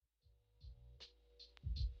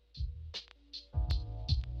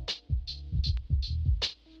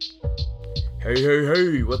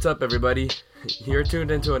Hey, what's up, everybody? You're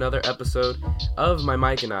tuned into another episode of My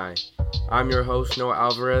Mike and I. I'm your host, Noah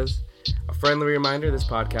Alvarez. A friendly reminder, this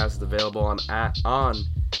podcast is available on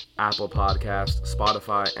Apple Podcasts,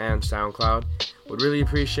 Spotify, and SoundCloud. Would really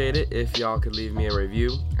appreciate it if y'all could leave me a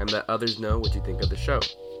review and let others know what you think of the show.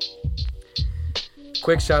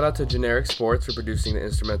 Quick shout out to Generic Sports for producing the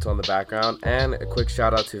instrumental in the background, and a quick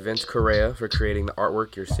shout out to Vince Correa for creating the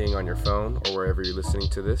artwork you're seeing on your phone or wherever you're listening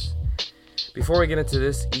to this. Before we get into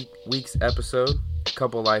this week's episode, a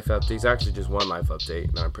couple life updates, actually just one life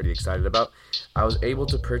update that I'm pretty excited about. I was able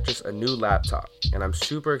to purchase a new laptop, and I'm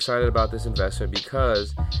super excited about this investment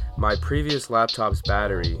because my previous laptop's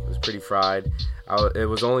battery was pretty fried. It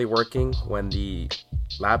was only working when the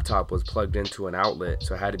laptop was plugged into an outlet,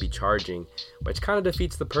 so it had to be charging, which kind of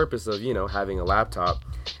defeats the purpose of, having a laptop.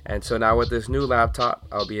 And so now with this new laptop,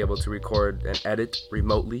 I'll be able to record and edit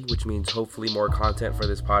remotely, which means hopefully more content for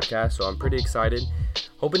this podcast. So I'm pretty excited,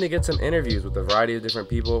 hoping to get some interviews with a variety of different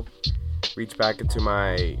people, reach back into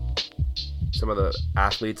some of the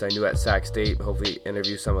athletes I knew at Sac State, hopefully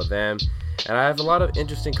interview some of them. And I have a lot of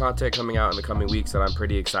interesting content coming out in the coming weeks that I'm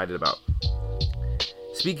pretty excited about.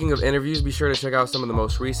 Speaking of interviews, be sure to check out some of the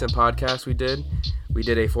most recent podcasts we did. We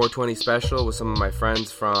did a 420 special with some of my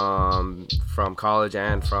friends from college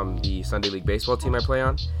and from the Sunday League baseball team I play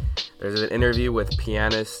on. There's an interview with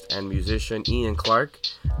pianist and musician Ian Clark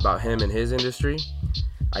about him and his industry.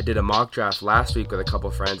 I did a mock draft last week with a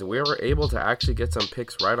couple friends, and we were able to actually get some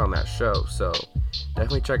picks right on that show. So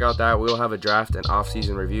definitely check out that. We'll have a draft and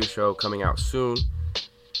off-season review show coming out soon.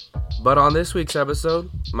 But on this week's episode,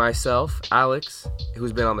 myself, Alex,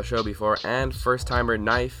 who's been on the show before, and first-timer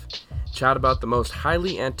Knife chat about the most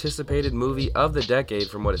highly anticipated movie of the decade,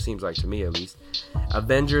 from what it seems like to me at least,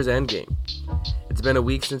 Avengers Endgame. It's been a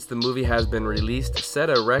week since the movie has been released, set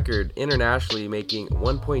a record internationally, making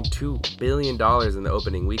 $1.2 billion in the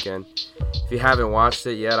opening weekend. If you haven't watched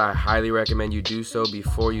it yet, I highly recommend you do so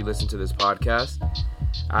before you listen to this podcast.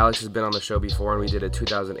 Alex has been on the show before, and we did a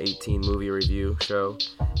 2018 movie review show.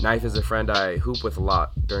 Knife is a friend I hoop with a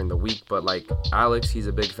lot during the week, but like Alex, he's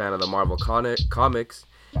a big fan of the Marvel comics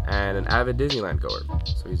and an avid Disneyland goer.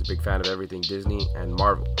 So he's a big fan of everything Disney and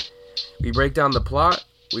Marvel. We break down the plot,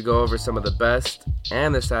 we go over some of the best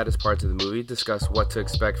and the saddest parts of the movie, discuss what to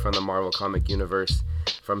expect from the Marvel comic universe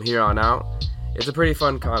from here on out. It's a pretty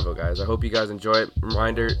fun convo, guys. I hope you guys enjoy it.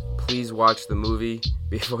 Reminder, please watch the movie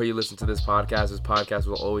before you listen to this podcast. This podcast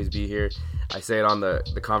will always be here. I say it on the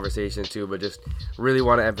conversation too, but just really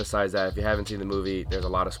want to emphasize that if you haven't seen the movie, there's a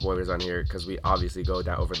lot of spoilers on here because we obviously go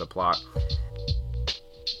down over the plot.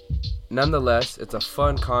 Nonetheless, it's a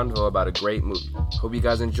fun convo about a great movie. Hope you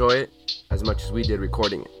guys enjoy it as much as we did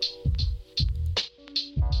recording it.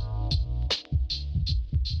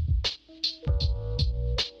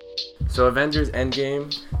 So Avengers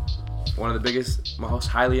Endgame, one of the biggest, most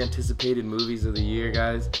highly anticipated movies of the year,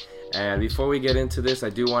 guys. And before we get into this, I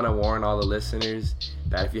do want to warn all the listeners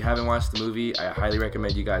that if you haven't watched the movie, I highly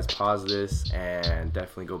recommend you guys pause this and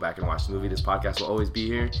definitely go back and watch the movie. This podcast will always be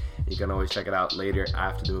here. You can always check it out later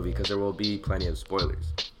after the movie because there will be plenty of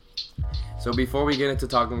spoilers. So before we get into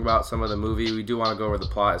talking about some of the movie, we do want to go over the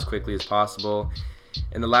plot as quickly as possible.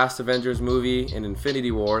 In the last Avengers movie, in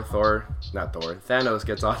Infinity War, Thanos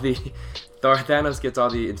gets all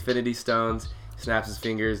the Infinity Stones, snaps his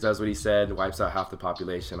fingers, does what he said, wipes out half the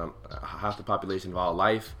population of all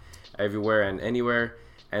life, everywhere and anywhere.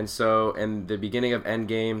 And so, in the beginning of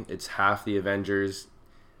Endgame, it's half the Avengers.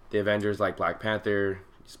 The Avengers like Black Panther,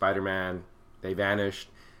 Spider-Man, they vanished.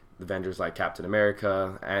 The Avengers like Captain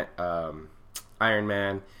America, Iron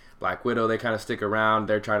Man, Black Widow, they kind of stick around.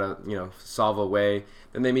 They're trying to, solve a way.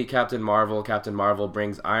 Then they meet Captain Marvel. Captain Marvel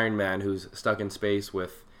brings Iron Man, who's stuck in space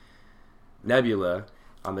with Nebula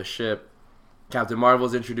on the ship. Captain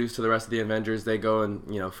Marvel's introduced to the rest of the Avengers. They go and,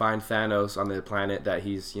 find Thanos on the planet that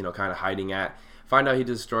he's, kind of hiding at. Find out he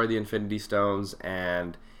destroyed the Infinity Stones,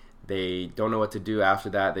 and they don't know what to do after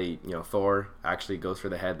that. Thor actually goes for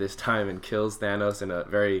the head this time and kills Thanos in a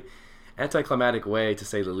very anticlimactic way, to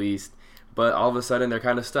say the least. But all of a sudden, they're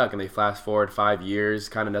kind of stuck, and they fast forward 5 years.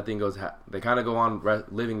 Kind of nothing goes. They kind of go on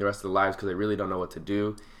living the rest of their lives because they really don't know what to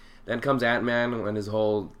do. Then comes Ant-Man and his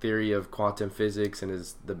whole theory of quantum physics and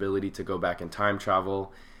the ability to go back in time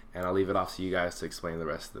travel. And I'll leave it off to you guys to explain the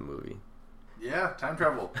rest of the movie. Yeah, time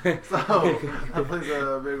travel. So that plays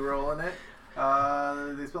a big role in it.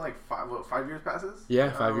 They spend like 5 years passes.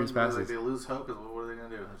 Yeah, 5 years passes. They lose hope. Because what are they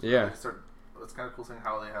gonna do? Yeah. It's kind of cool seeing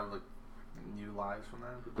how they have like new lives from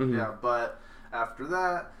that. Mm-hmm. Yeah, but After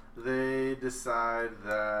that, they decide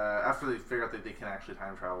that after they figure out that they can actually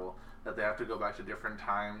time travel, that they have to go back to different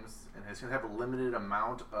times, and it's going to have a limited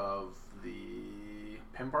amount of the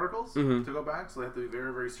Pym particles to go back. So they have to be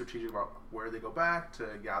very, very strategic about where they go back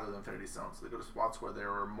to gather the Infinity Stones. So they go to spots where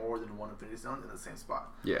there are more than one Infinity Stone in the same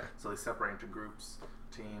spot. Yeah. So they separate into groups,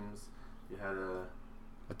 teams. You had a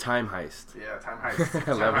time heist. Yeah, time heist.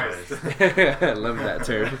 I love it. I love that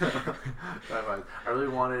term. Time heist. I really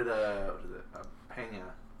wanted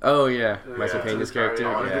Pena. Oh yeah, Michael Pena's character.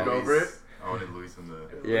 I wanted to go over it. I wanted Luis in the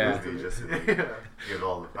movie just to give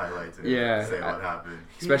all the highlights and say what happened.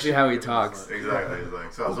 Especially how he talks. Exactly. He's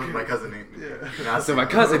like, so I was with my cousin. So my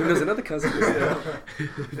cousin, who knows another cousin.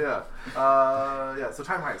 Yeah. So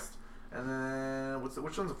time heist. And then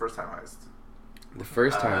which one's the first time heist? The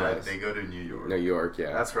first time heist. They go to New York. New York,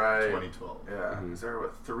 yeah. That's right. 2012. Yeah. Mm-hmm. Is there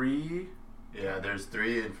 3? Yeah, there's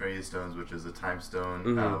 3 Infinity Stones, which is a time stone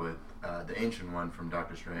with the ancient one from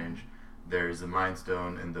Doctor Strange. There's the Mind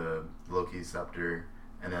Stone and the Loki Scepter,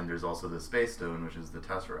 and then there's also the Space Stone, which is the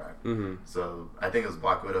Tesseract. Mm-hmm. So I think it was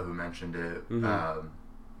Black Widow who mentioned it. Mm-hmm.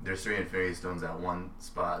 There's 3 Infinity Stones at one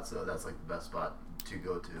spot, so that's like the best spot to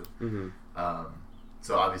go to. Mm-hmm.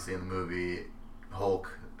 So obviously in the movie,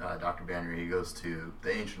 Hulk, Dr. Banner, he goes to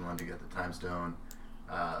the ancient one to get the Time Stone.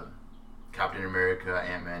 Captain America,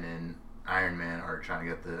 Ant-Man, and Iron Man are trying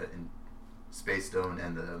to get the Space Stone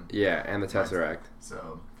and the Tesseract.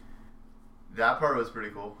 So that part was pretty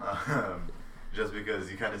cool, just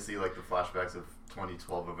because you kind of see like the flashbacks of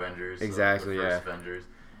 2012 Avengers, exactly, the first Avengers,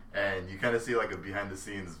 and you kind of see like a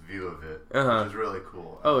behind-the-scenes view of it, which is really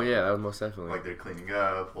cool. Oh yeah, that was most definitely. Like they're cleaning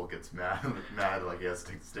up, Hulk gets mad, like he has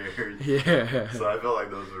to take the stairs. Yeah. So I felt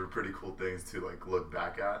like those were pretty cool things to like look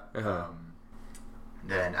back at.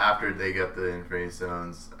 Then after they get the Infinity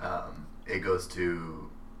Stones, it goes to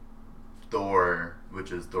Thor,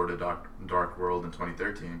 which is Thor: The Dark World in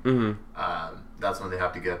 2013. Mm-hmm. That's when they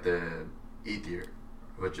have to get the Aether,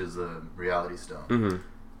 which is a reality stone. Mm-hmm.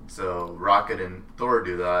 So Rocket and Thor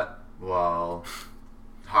do that, while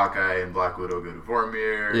Hawkeye and Black Widow go to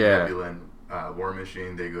Vormir. Yeah. Nebula and War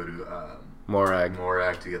Machine, they go to Morag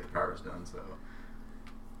to get the Power Stone. So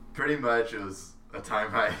pretty much it was a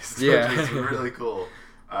time heist. Yeah. Which is really cool.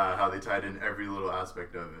 How they tied in every little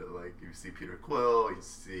aspect of it. Like, you see Peter Quill, you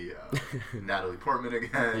see Natalie Portman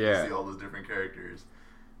again, you see all those different characters.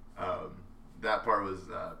 That part was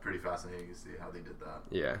pretty fascinating to see how they did that.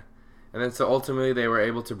 Yeah. And then so ultimately they were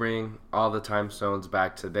able to bring all the time stones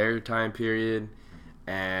back to their time period. Mm-hmm.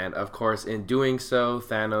 And, of course, in doing so,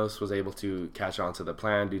 Thanos was able to catch on to the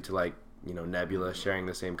plan due to, Nebula sharing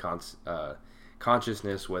the same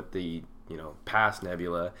consciousness with the, past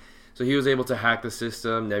Nebula. So he was able to hack the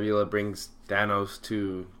system. Nebula brings Thanos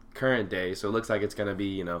to current day. So it looks like it's going to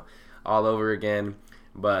be, all over again.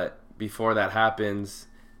 But before that happens,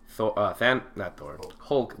 Hulk.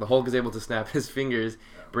 The Hulk is able to snap his fingers,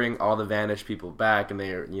 bring all the vanished people back, and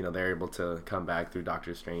they're able to come back through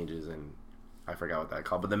Doctor Strange's, and I forgot what that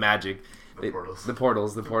called, but the magic, the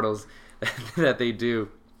portals that they do.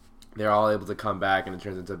 They're all able to come back, and it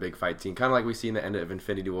turns into a big fight scene, kind of like we see in the end of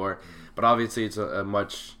Infinity War. Mm-hmm. But obviously, it's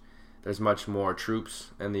there's much more troops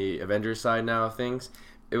in the Avengers side now of things.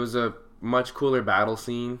 It was a much cooler battle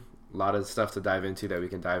scene. A lot of stuff to dive into that we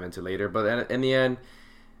can dive into later. But in the end,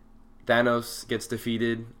 Thanos gets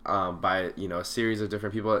defeated by a series of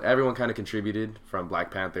different people. Everyone kind of contributed, from Black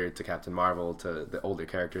Panther to Captain Marvel to the older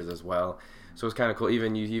characters as well. So it was kind of cool. You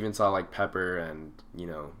even saw like Pepper and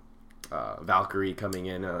Valkyrie coming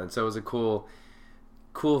in, and so it was a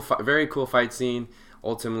very cool fight scene.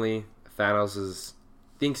 Ultimately, Thanos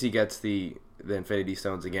thinks he gets the Infinity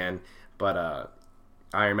Stones again, but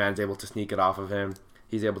Iron Man's able to sneak it off of him.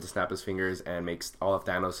 He's able to snap his fingers and makes all of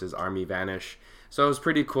Thanos' army vanish. So it was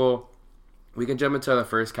pretty cool. We can jump into the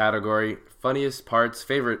first category, funniest parts,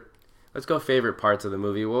 Let's go favorite parts of the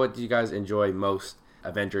movie. What do you guys enjoy most?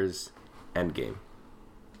 Avengers Endgame.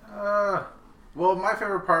 Well, my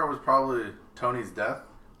favorite part was probably Tony's death,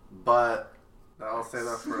 but I'll say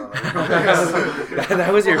that for another.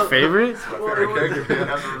 That was your favorite? My favorite character.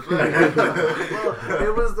 Well,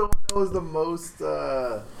 it was the one that was the most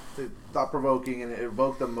thought-provoking, and it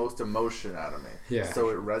evoked the most emotion out of me. Yeah. So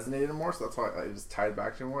it resonated more, so that's why I just tied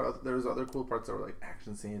back to it more. There was other cool parts that were like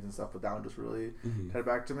action scenes and stuff, but that one just really tied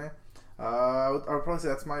back to me. I would probably say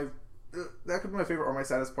that could be my favorite or my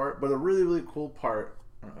saddest part, but a really, really cool part.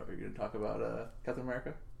 I don't know if you're going to talk about Captain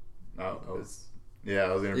America. Yeah,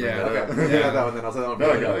 I was going to bring that up. Okay. Yeah, that one. Then I'll say that one.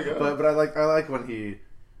 No, but I like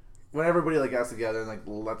when everybody like gets together and like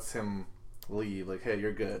lets him leave. Like, hey,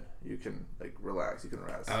 you're good. You can like relax. You can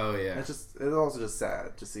rest. Oh yeah. It's also just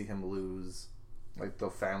sad to see him lose like the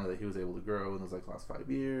family that he was able to grow in those like last 5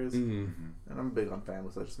 years. And I'm big on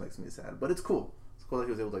family, so that just makes me sad. But it's cool. It's cool that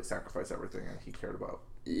he was able to like sacrifice everything and he cared about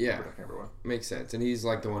protecting everyone. Makes sense. And he's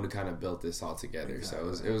like the one who kind of built this all together.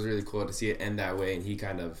 Exactly. So it was really cool to see it end that way. And he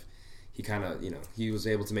kind of, he was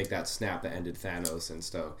able to make that snap that ended Thanos. And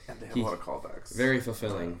so and they have a lot of callbacks. Very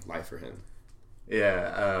fulfilling life for him.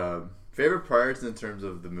 Yeah. Favorite parts in terms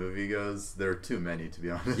of the movie goes, there are too many, to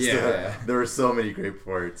be honest. Yeah. There were so many great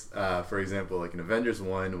parts. For example, like in Avengers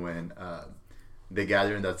 1, when they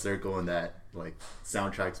gather in that circle and that like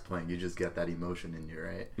soundtrack's playing, you just get that emotion in you,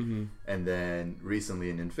 right? And then recently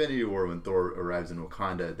in Infinity War, when Thor arrives in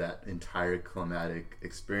Wakanda, that entire climatic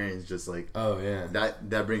experience just like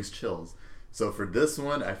that brings chills. So for this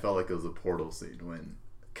one, I felt like it was a portal scene when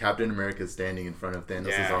Captain America is standing in front of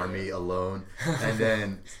Thanos' army alone, and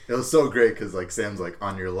then it was so great because like Sam's like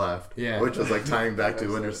on your left, which was like tying back to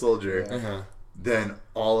Winter Soldier. Then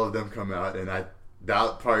all of them come out, and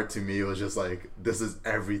that part to me was just like, this is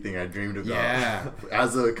everything I dreamed about.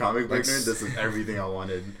 As a comic book nerd, this is everything I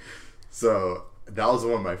wanted. So that was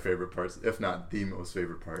one of my favorite parts, if not the most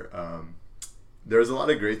favorite part. There's a lot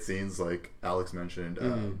of great scenes, like Alex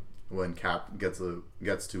mentioned. When Cap gets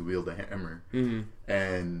to wield a hammer,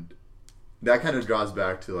 and that kind of draws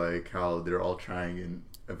back to like how they're all trying in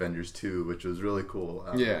Avengers 2, which was really cool.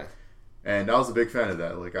 And I was a big fan of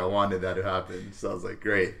that. Like I wanted that to happen, so I was like,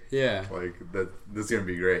 great, like this is gonna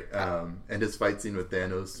be great. And his fight scene with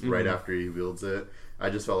Thanos right after he wields it, I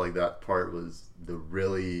just felt like that part was the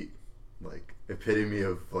really like epitome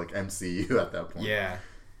of like MCU at that point.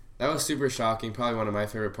 That was super shocking. Probably one of my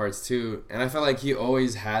favorite parts too. And I felt like he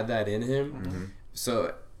always had that in him.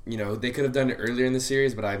 So, they could have done it earlier in the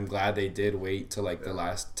series, but I'm glad they did wait till like till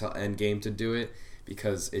Endgame to do it,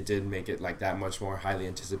 because it did make it like that much more highly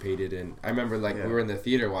anticipated. And I remember like we were in the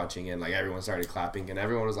theater watching it, and like everyone started clapping, and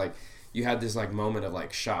everyone was like, you had this like moment of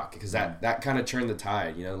like shock, because that kind of turned the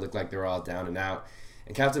tide. It looked like they were all down and out.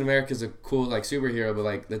 And Captain America's a cool like superhero, but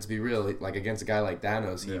like let's be real, like against a guy like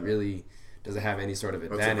Thanos, he really doesn't have any sort of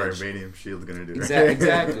advantage. What's a vibranium shield gonna do?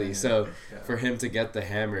 Exactly. So for him to get the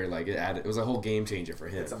hammer, like it was a whole game changer for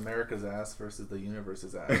him. It's America's ass versus the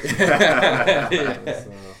universe's ass.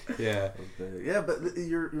 But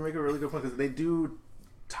you're making a really good point, because they do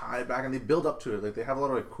tie back and they build up to it. Like they have a lot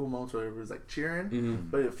of like cool moments where everybody's like cheering,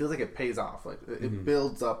 but it feels like it pays off. Like it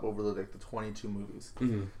builds up over the 22 movies.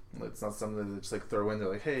 It's not something that they just like throw in. They're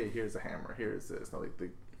like, hey, here's a hammer, here's this. Not like they're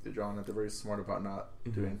drawing it. They're very smart about not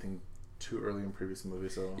doing anything too early in previous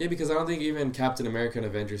movies. So because I don't think even Captain America and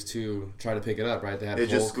Avengers 2 tried to pick it up, right? They had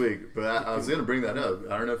it just squeaked. But I was gonna bring that up.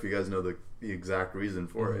 I don't know if you guys know the exact reason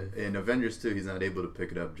for it. In Avengers 2, he's not able to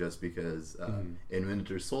pick it up just because in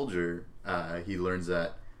Winter Soldier, he learns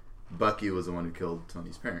that Bucky was the one who killed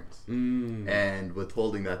Tony's parents, and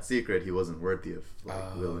withholding that secret, he wasn't worthy of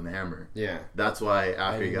wielding the hammer. That's why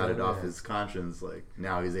after he got it off his conscience, like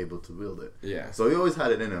now he's able to wield it. So he always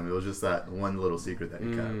had it in him. It was just that one little secret that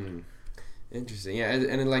he kept. Interesting.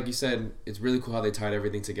 And like you said, it's really cool how they tied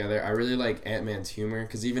everything together. I really like Ant-Man's humor,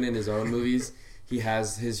 because even in his own movies, he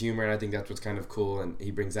has his humor, and I think that's what's kind of cool, and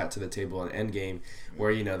he brings that to the table in Endgame,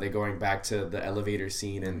 where, they're going back to the elevator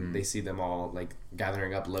scene, and they see them all, like,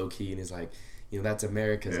 gathering up low-key, and he's like, that's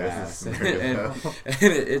America's ass. And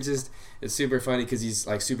it's super funny, because he's,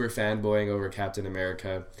 like, super fanboying over Captain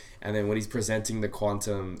America, and then when he's presenting the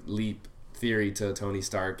quantum leap theory to Tony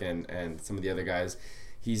Stark and some of the other guys,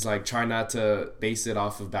 he's like trying not to base it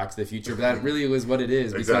off of Back to the Future, but that really was what it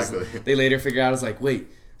is, because they later figure out, it's like, wait,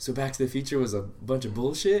 so Back to the Future was a bunch of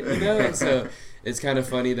bullshit, And so it's kind of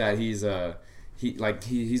funny that he's like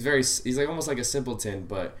almost like a simpleton,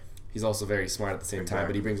 but he's also very smart at the same time.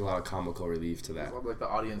 But he brings a lot of comical relief to that. Like the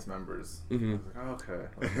audience members. Like, okay.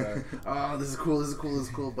 Oh, this is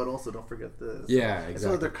cool. But also, don't forget this. Yeah, exactly. It's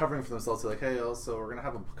like they're covering for themselves. Like, hey, also, we're gonna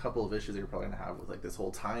have a couple of issues that you're probably gonna have with like this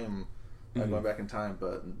whole time. Going back in time,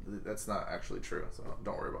 but that's not actually true, so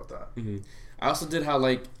don't worry about that. I also did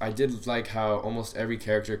how almost every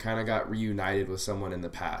character kind of got reunited with someone in the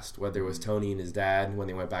past, whether it was Tony and his dad when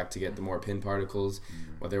they went back to get the more pin particles,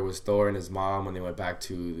 whether it was Thor and his mom when they went back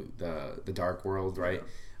to the Dark World, right?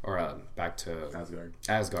 Or back to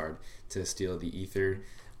Asgard to steal the ether.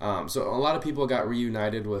 So a lot of people got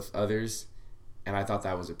reunited with others, and I thought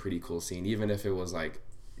that was a pretty cool scene, even if it was like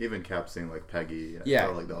even Cap seeing like Peggy.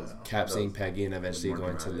 Cap seeing Peggy and eventually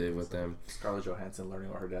going to live with them. Scarlett Johansson learning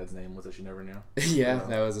what her dad's name was that she never knew.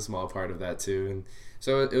 That was a small part of that too. And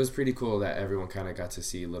so it was pretty cool that everyone kind of got to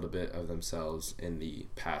see a little bit of themselves in the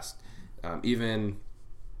past. Even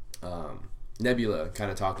Nebula kind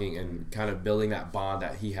of talking and kind of building that bond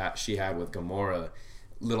that she had with Gamora.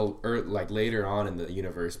 like later on in the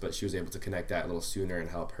universe, but she was able to connect that a little sooner and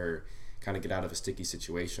help her kind of get out of a sticky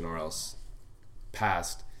situation, or else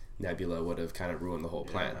past Nebula would have kind of ruined the whole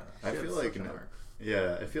plan. I feel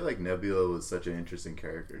like Nebula was such an interesting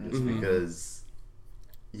character just because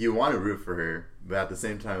you want to root for her, but at the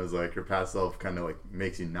same time it's like her past self kind of like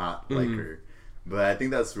makes you not like her. But I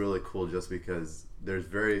think that's really cool just because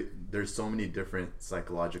there's so many different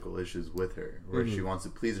psychological issues with her where she wants to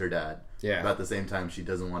please her dad, but at the same time she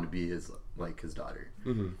doesn't want to be his daughter.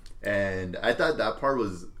 And I thought that part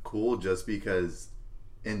was cool just because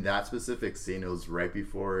in that specific scene it was right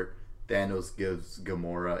before Thanos gives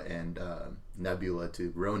Gamora and Nebula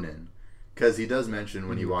to Ronan, because he does mention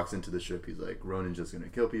when he walks into the ship, he's like, Ronan's just gonna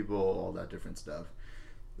kill people, all that different stuff.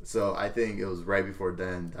 So I think it was right before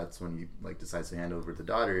then that's when he like decides to hand over the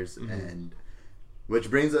daughters, and which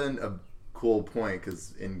brings in a cool point,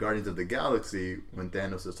 because in Guardians of the Galaxy, when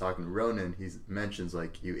Thanos is talking to Ronan, he mentions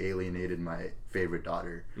like, you alienated my favorite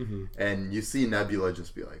daughter, and you see Nebula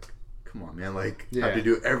just be like, come on, man, like have to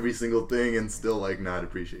do every single thing and still like not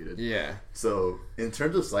appreciate it. Yeah. So in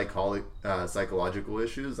terms of psychological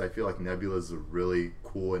issues, I feel like Nebula is really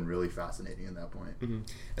cool and really fascinating in that point.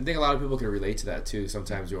 I think a lot of people can relate to that too.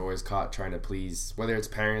 Sometimes you're always caught trying to please, whether it's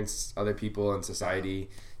parents, other people in society,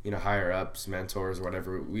 you know, higher ups, mentors,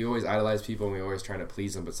 whatever. We always idolize people and we always trying to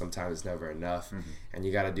please them, but sometimes it's never enough. And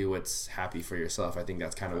you got to do what's happy for yourself. I think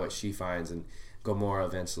that's kind of what she finds, and Gamora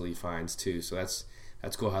eventually finds too. So that's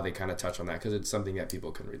cool how they kind of touch on that, because it's something that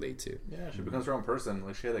people can relate to. Yeah, she becomes her own person.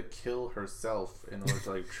 Like, she had to kill herself in order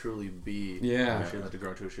to like truly be. She had to grow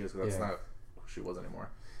into who she is, because that's not who she was anymore.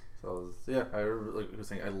 So I like was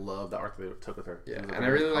saying, I love the arc they took with her. Yeah, and I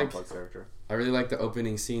really like the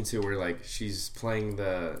opening scene too, where like she's playing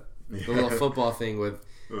the little football thing with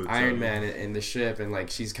Iron Man in the ship, and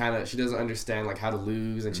like she doesn't understand like how to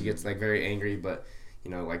lose, and she gets like very angry, but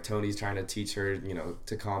you know, like Tony's trying to teach her, you know,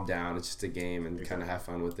 to calm down. It's just a game, and kind of have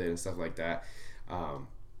fun with it and stuff like that. I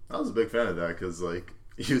was a big fan of that, because like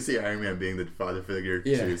you see Iron Man being the father figure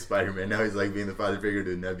to Spider-Man. Now he's like being the father figure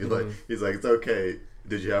to Nebula. He's like, it's okay.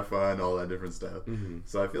 Did you have fun? All that different stuff.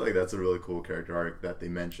 So I feel like that's a really cool character arc that they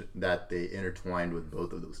mentioned, that they intertwined with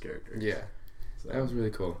both of those characters. Yeah, so that was really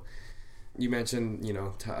cool. You mentioned, you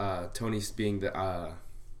know, Tony's being the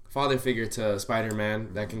father figure to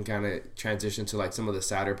Spider-Man. That can kind of transition to like some of the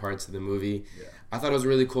sadder parts of the movie. I thought it was a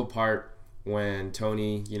really cool part when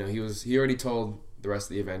Tony, you know, he already told the rest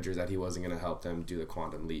of the Avengers that he wasn't going to help them do the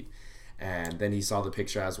quantum leap, and then he saw the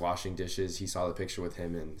picture as washing dishes. He saw the picture with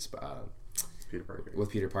him and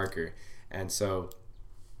Peter Parker, and so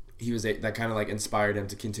that kind of like inspired him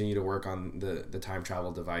to continue to work on the time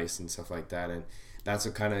travel device and stuff like that, and that's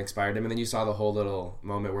what kind of inspired him. And then you saw the whole little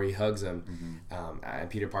moment where he hugs him, and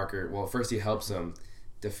Peter Parker, well, first he helps him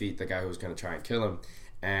defeat the guy who was going to try and kill him,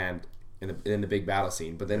 and in the big battle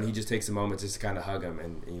scene, but then he just takes a moment just to kind of hug him,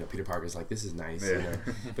 and you know, Peter Parker's like, this is nice, you know?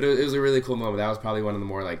 But it was a really cool moment. That was probably one of the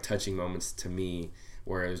more like touching moments to me,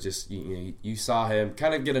 where it was just, you saw him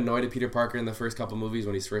kind of get annoyed at Peter Parker in the first couple movies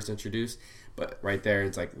when he's first introduced, but right there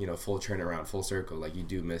it's like, you know, full turnaround, full circle. Like, you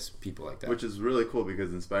do miss people like that, which is really cool,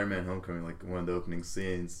 because in Spider-Man Homecoming, like one of the opening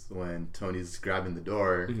scenes when Tony's grabbing the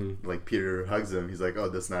door, like Peter hugs him, he's like, oh,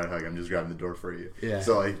 that's not a hug, I'm just grabbing the door for you.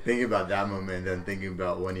 So like thinking about that moment, and then thinking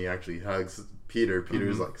about when he actually hugs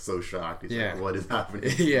Peter's like so shocked. He's like, what is happening?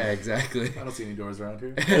 Exactly. I don't see any doors around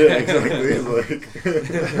here. Exactly. He's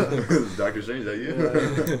like, Doctor Strange, is that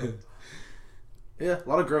you? A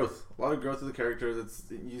lot of growth of the characters.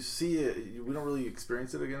 You see it. We don't really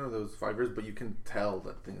experience it again with those 5 years, but you can tell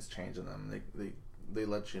that things change in them. They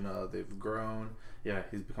let you know they've grown. Yeah,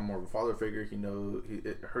 he's become more of a father figure.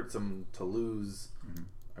 It hurts him to lose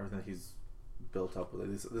everything that he's built up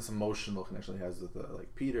with. This emotional connection he has with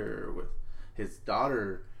like Peter, with his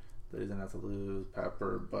daughter that he doesn't have to lose,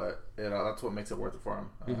 Pepper, but that's what makes it worth it for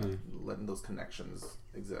him. Letting those connections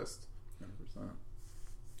exist. 100%.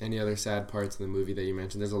 Any other sad parts in the movie that you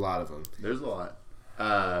mentioned? There's a lot of them. There's a lot.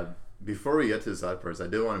 Before we get to the sad parts, I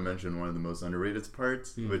did want to mention one of the most underrated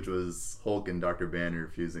parts, which was Hulk and Dr.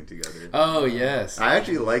 Banner fusing together. Oh, yes. I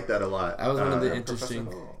actually liked that a lot. That was one of the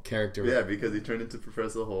interesting characters. Yeah, because he turned into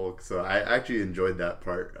Professor Hulk. So I actually enjoyed that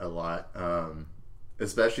part a lot.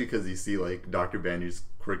 Especially because you see like Dr. Banner's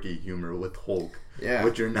quirky humor with Hulk,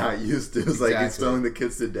 which you're not used to. It's like he's telling the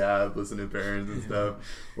kids to dab, listen to parents and stuff,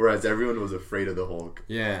 whereas everyone was afraid of the Hulk.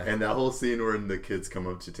 And that whole scene where the kids come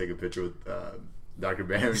up to take a picture with Dr.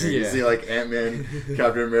 Banner, and you see like Ant-Man,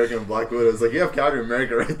 Captain America, and Black Widow. It's like, you have Captain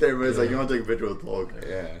America right there, but it's like, you want to take a picture with Hulk.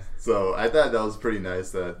 So I thought that was pretty nice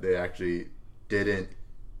that they actually didn't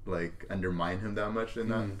like undermine him that much in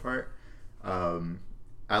that part.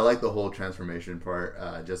 I like the whole transformation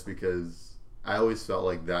part, just because I always felt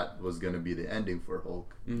like that was going to be the ending for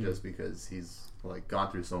Hulk, just because he's like gone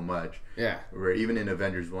through so much. Yeah. Where even in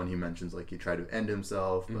Avengers 1, he mentions like he tried to end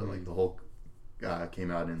himself, but like the Hulk came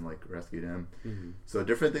out and like rescued him. So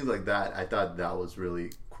different things like that. I thought that was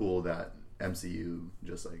really cool that MCU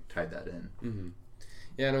just like tied that in.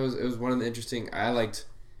 Yeah, and it was one of the interesting. I liked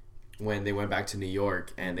when they went back to New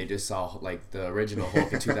York and they just saw like the original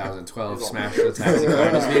Hulk in 2012 smash the taxi car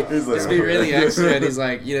and just be really extra, and he's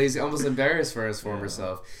like, you know, he's almost embarrassed for his former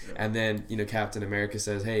self, and then, you know, Captain America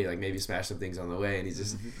says, hey, like maybe smash some things on the way, and he's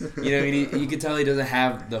just, you know, I mean, you can tell he doesn't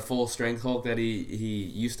have the full strength Hulk that he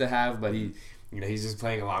used to have, but he, you know, he's just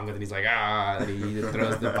playing along with it, and he's like, and he just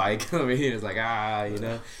throws the bike over here, and it's like, you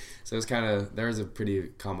know. So it's kind of, there was a pretty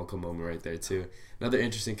comical moment right there too. Another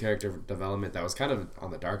interesting character development that was kind of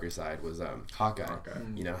on the darker side was Hawkeye.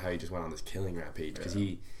 You know, how he just went on this killing rampage because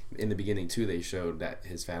he, in the beginning too, they showed that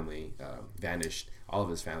his family vanished. All of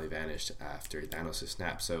his family vanished after Thanos'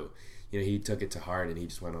 snap. So, you know, he took it to heart and he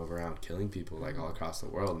just went around killing people like all across the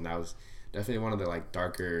world. And that was definitely one of the like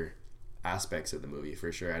darker aspects of the movie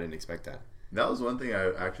for sure. I didn't expect that. That was one thing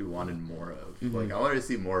I actually wanted more of. Like, I wanted to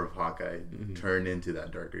see more of Hawkeye turn into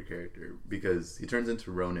that darker character, because he turns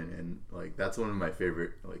into Ronin, and like that's one of my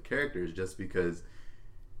favorite like characters, just because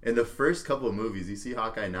in the first couple of movies you see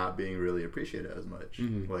Hawkeye not being really appreciated as much.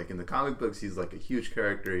 Like in the comic books, he's like a huge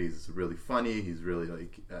character. He's really funny. He's really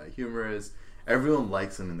like humorous. Everyone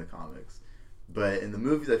likes him in the comics, but in the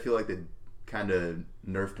movies, I feel like they kind of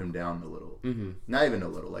nerfed him down a little. Not even a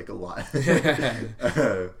little, like a lot.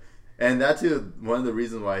 And that's one of the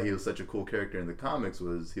reasons why he was such a cool character in the comics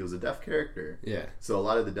was he was a deaf character. Yeah. So a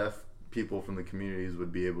lot of the deaf people from the communities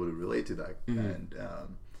would be able to relate to that. And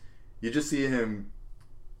you just see him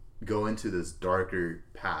go into this darker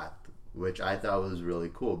path, which I thought was really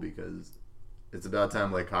cool, because it's about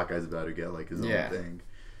time like Hawkeye's about to get like his own thing.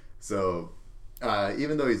 So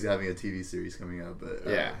even though he's having a TV series coming up, but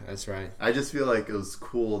that's right. I just feel like it was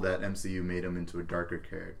cool that MCU made him into a darker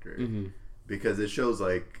character, because it shows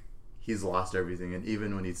like he's lost everything, and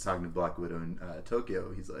even when he's talking to Black Widow in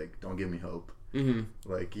Tokyo, he's like, "Don't give me hope."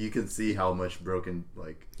 Like you can see how much broken,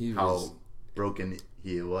 like broken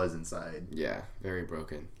he was inside. Yeah, very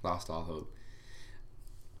broken. Lost all hope.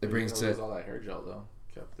 It brings to all that hair gel though.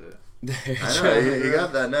 Kept it. I know he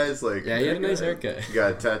got that nice like. Yeah, he had a nice haircut. He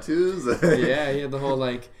got tattoos. Yeah, he had the whole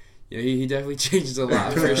like. Yeah, he definitely changed a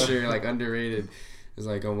lot for sure. Like underrated. It's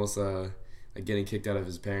like almost like getting kicked out of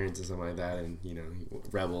his parents or something like that, and you know,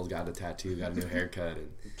 Rebels got a tattoo, got a new haircut,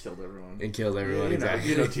 and killed everyone. Yeah, exactly.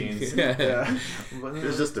 You know teens. Yeah. But, it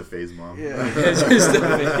was just a phase, Mom. Yeah. It's just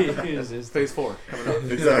a phase. Phase 4 coming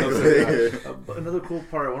up. Exactly. Another cool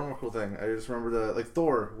part. One more cool thing. I just remember like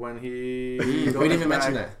Thor when he. We didn't even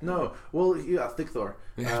mention that. No. Well, thick Thor.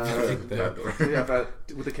 Thick Thor. Yeah,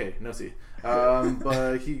 with a K, no C.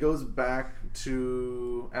 But he goes back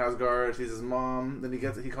to Asgard, sees his mom, then he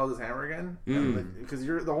calls his hammer again, because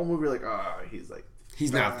you're the whole movie like,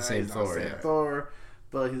 he's not the same Thor. Thor,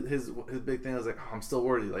 but his big thing is like, I'm still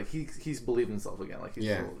worthy. Like he's believed in himself again. Like he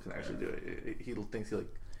still can actually do it. He thinks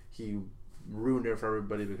he ruined it for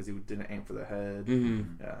everybody because he didn't aim for the head.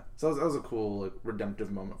 Yeah, so that was a cool like redemptive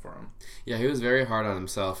moment for him. Yeah, he was very hard on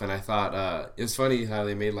himself, and I thought it was funny how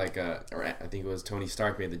they made like or I think it was Tony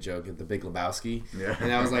Stark made the joke at The Big Lebowski,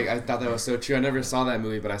 and I was like, I thought that was so true. I never saw that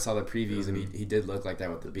movie, but I saw the previews, and he did look like that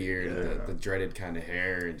with the beard, and the dreaded kind of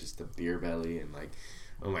hair, and just the beer belly, and like.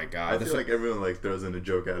 Oh my god! I feel like everyone like throws in a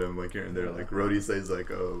joke at him like here and there. Like Rhodey says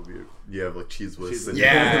like, "Oh, you have like cheese whiz."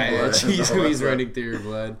 Cheese whiz running through your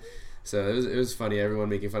blood. So it was funny. Everyone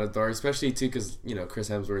making fun of Thor, especially too because you know Chris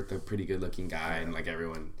Hemsworth, a pretty good looking guy, and like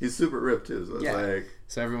everyone. He's super ripped too. So it's like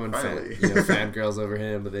so everyone fangirls over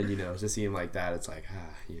him, but then you know to see him like that, it's like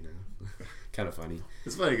you know, kind of funny.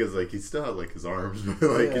 It's funny because like he still had like his arms, but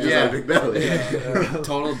like he just had a big belly.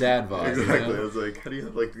 Total dad bod. Exactly. You know? I was like, how do you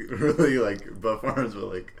have like really like buff arms but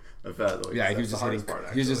like a fat? Like, he was just hitting.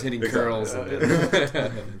 He was just hitting curls.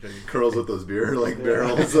 Curls with those beer like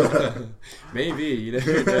barrels. Maybe you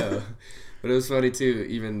never know. But it was funny too.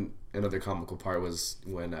 Even another comical part was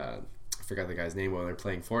when I forgot the guy's name when they're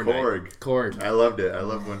playing Fortnite. Korg. I loved it. I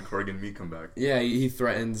loved when Korg and me come back. Yeah, he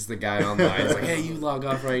threatens the guy online. He's like, "Hey, you log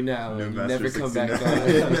off right now, and you never come back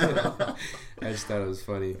on." I just thought it was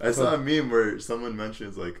funny. I saw a meme where someone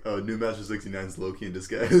mentions like, "Oh, new Master 69 is Loki in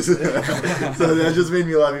disguise." So that just made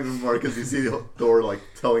me laugh even more because you see Thor like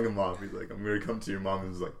telling him off. He's like, "I'm gonna come to your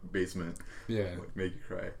mom's like basement, like make you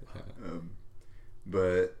cry."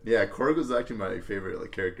 But yeah, Korg was actually my favorite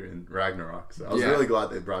like character in Ragnarok. So I was really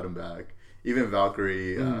glad they brought him back. Even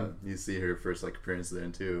Valkyrie, you see her first like appearance there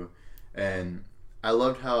too, and I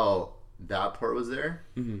loved how that part was there,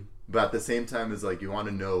 Mm-hmm. but at the same time, it's like you want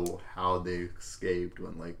to know how they escaped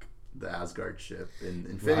when like the Asgard ship in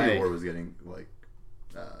Infinity Right. War was getting like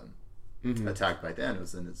attacked by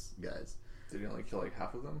Thanos and his guys. Did he only kill like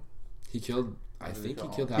half of them? He killed. I Did he think he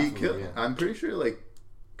kill killed all? half He of killed. them. Yeah. I'm pretty sure like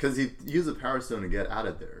because he used a Power Stone to get out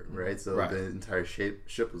of there, right? So Right. the entire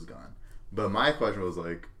ship was gone. But my question was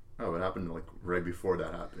like, oh, what happened like right before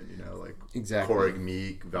that happened? You know, like Exactly. Korg,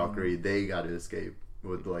 Meek, Valkyrie, they got to escape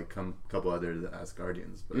with like a couple other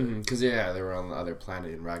Asgardians. But Because they were on the other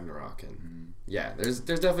planet in Ragnarok, and there's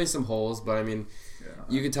definitely some holes, but I mean, yeah.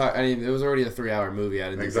 you could talk. I mean, it was already a 3-hour movie. I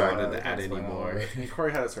didn't think they Exactly. wanted to add any more.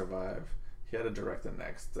 Corey had to survive. He had to direct the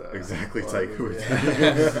next. Exactly, Thor Taika movie.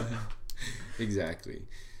 Waititi. Exactly.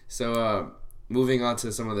 So, moving on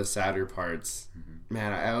to some of the sadder parts,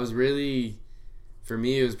 man, I was really, for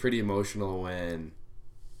me, it was pretty emotional when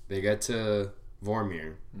they get to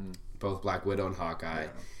Vormir, both Black Widow and Hawkeye. Yeah.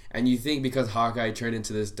 And you think because Hawkeye turned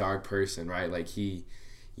into this dark person, right? Like he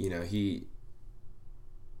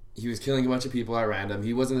was killing a bunch of people at random.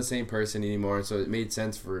 He wasn't the same person anymore, so it made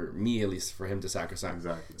sense for me, at least, for him to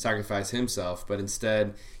sacrifice himself. But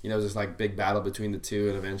instead, there's this like big battle between the two,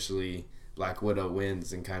 and eventually Black Widow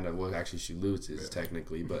wins and kind of, well, actually she loses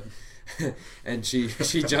technically, but and she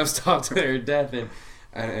jumps off to her death,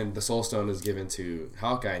 and the Soul Stone is given to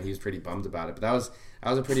Hawkeye, and he was pretty bummed about it. But that was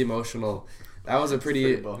a pretty emotional. That was a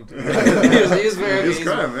pretty. he was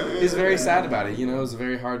very sad about it. It was a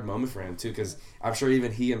very hard moment for him too, because I'm sure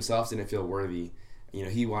even he himself didn't feel worthy.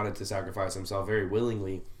 He wanted to sacrifice himself very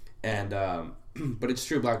willingly, and but it's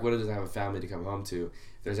true. Black Widow doesn't have a family to come home to.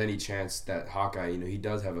 If there's any chance that Hawkeye, he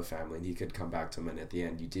does have a family and he could come back to him, and at the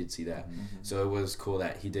end, you did see that. So it was cool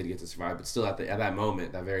that he did get to survive. But still, at that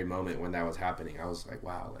moment, that very moment when that was happening, I was like,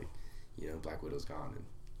 wow, Black Widow's gone, and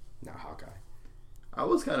now Hawkeye. I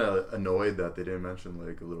was kind of annoyed that they didn't mention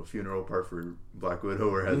like a little funeral part for Black Widow,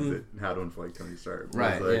 or as it had one for like Tony Stark.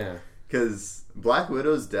 Right, yeah. Because Black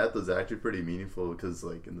Widow's death was actually pretty meaningful, because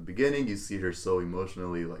like in the beginning you see her so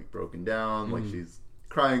emotionally like broken down, like she's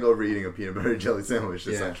crying over eating a peanut butter and jelly sandwich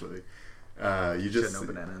essentially. You just no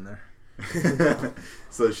banana in there.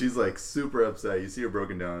 So she's like super upset. You see her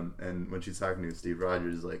broken down, and when she's talking to Steve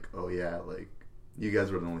Rogers, like, oh yeah, like you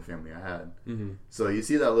guys were the only family I had. So you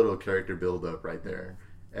see that little character build up right there,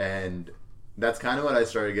 and that's kind of what I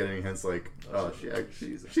started getting hints like, oh,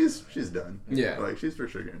 she's done. Yeah, like she's for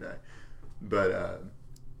sure gonna die. But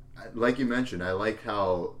like you mentioned, I like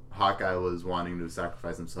how Hawkeye was wanting to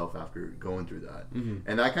sacrifice himself after going through that,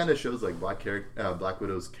 and that kind of shows like Black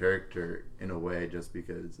Widow's character in a way, just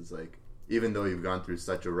because it's like, even though you've gone through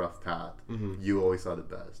such a rough path, you always saw the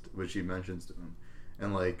best, which she mentions to him,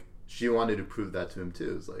 and like she wanted to prove that to him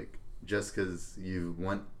too. It's like, just because you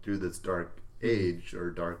went through this dark age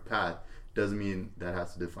or dark path doesn't mean that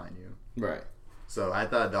has to define you. Right. So I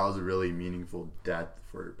thought that was a really meaningful death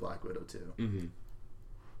for Black Widow too.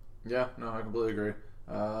 Yeah, no, I completely agree.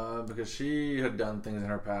 Because she had done things in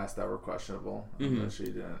her past that were questionable, that she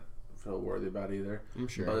didn't feel worthy about either. I'm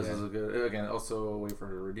sure. But this is a good, again, also a way for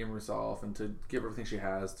her to redeem herself and to give everything she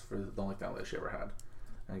has for the only family that she ever had,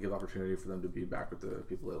 and give opportunity for them to be back with the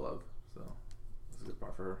people they love. So this is a good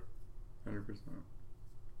part for her. 100%.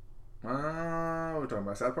 We're talking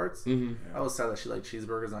about sad parts. I was sad that she liked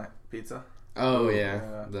cheeseburgers, not pizza. Oh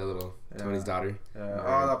yeah, the little Tony's daughter. Yeah.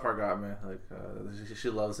 Oh, that part got me. Like she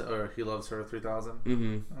loves it, or he loves her 3000.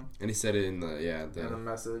 And he said it in the in the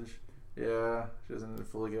message. Yeah, she doesn't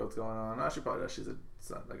fully get what's going on. No, she probably does. She's a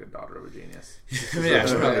daughter of a genius. Yeah,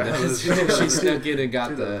 she probably does. She snuck in and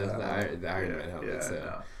got the Iron Man helmet. Yeah,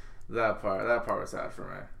 So. no. That part was sad for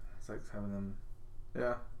me. It's like having them.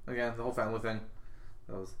 Yeah, again, the whole family thing.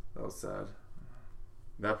 That was sad.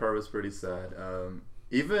 That part was pretty sad.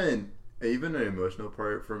 Even an emotional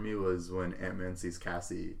part for me was when Ant-Man sees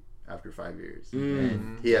Cassie after 5 years,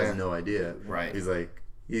 and he has no idea. Right. He's like,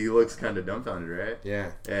 he looks kind of dumbfounded, right?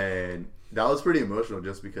 Yeah. And that was pretty emotional,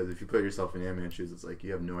 just because if you put yourself in Ant-Man's shoes, it's like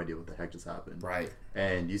you have no idea what the heck just happened. Right.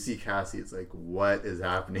 And you see Cassie, it's like, what is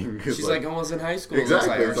happening? She's like almost in high school.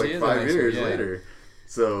 Exactly. It's like 5 years later.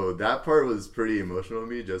 So that part was pretty emotional to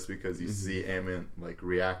me, just because you see Ant-Man like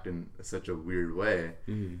react in such a weird way,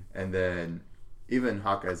 and then even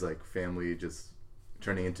Hawkeye's like family just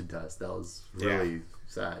turning into dust. That was really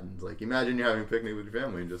sad. And, like, imagine you're having a picnic with your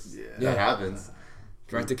family and just that happens.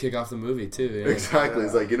 Right to kick off the movie too. Yeah. Exactly.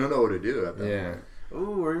 It's like you don't know what to do at that point.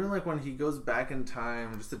 Ooh, or even like when he goes back in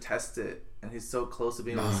time just to test it, and he's so close to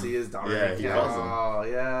being able to see his daughter. Yeah, he calls him. Oh,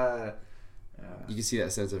 yeah. You can see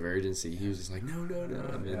that sense of urgency. He was just like, no,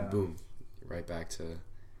 and then boom, right back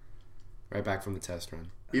from the test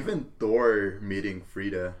run. Even Thor meeting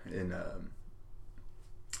Frida in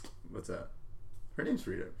what's that? Her name's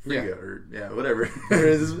Frigga, Yeah. or whatever.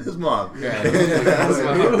 his mom. Yeah. I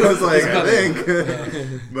was like, I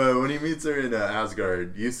think. But when he meets her in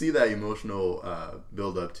Asgard, you see that emotional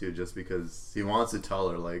build up too, just because he wants to tell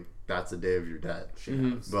her like that's the day of your death.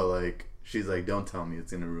 But like she's like, don't tell me,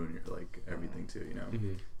 it's gonna ruin your like everything too, you know.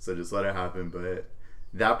 So just let it happen. But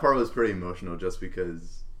that part was pretty emotional, just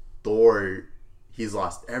because Thor, he's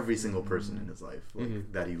lost every single person in his life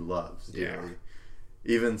like that he loves. Yeah. Know?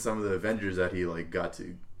 Even some of the Avengers that he like got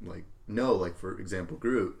to like know, like for example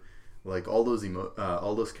Groot, like all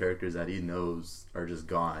those characters that he knows are just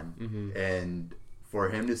gone. And for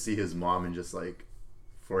him to see his mom and just like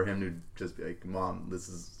for him to just be like, Mom, this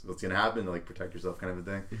is what's gonna happen, to like protect yourself kind of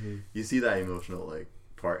a thing. You see that emotional like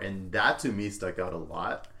part, and that to me stuck out a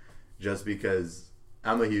lot, just because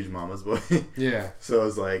I'm a huge mama's boy. Yeah. So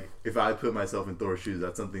it's like, if I put myself in Thor's shoes,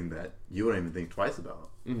 that's something that you wouldn't even think twice about.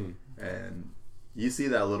 And you see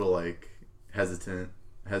that little like hesitant.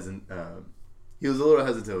 He was a little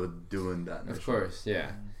hesitant with doing that. Of course,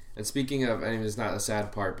 yeah. And speaking of, I mean, it's not a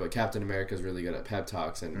sad part, but Captain America's really good at pep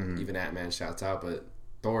talks, and even Ant-Man shouts out, but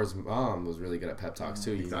Thor's mom was really good at pep talks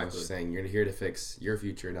too. You know, she's saying, you're here to fix your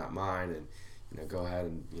future, not mine, and you know, go ahead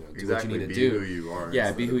and do what you need to do. Be who you are.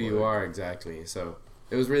 Yeah, be who you are, exactly. So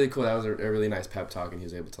it was really cool. That was a really nice pep talk, and he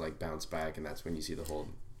was able to like bounce back, and that's when you see the whole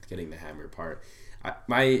getting the hammer part.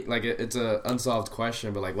 It's a unsolved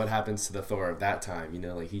question, but like, what happens to the Thor of that time? You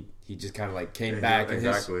know, like he just kind of like came back in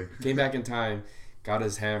time, got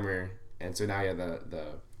his hammer, and so now you have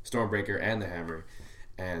the Stormbreaker and the hammer.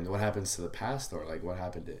 And what happens to the past Thor? Like, what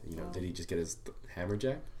happened to, did he just get his hammer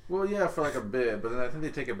jacked? Well, yeah, for like a bit, but then I think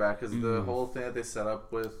they take it back, because the whole thing that they set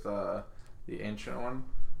up with the Ancient One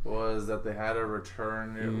was that they had a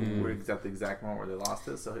return at the exact moment where they lost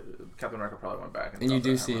it. So Captain America probably went back. And you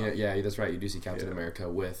do see, that's right. You do see Captain America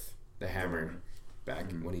with the hammer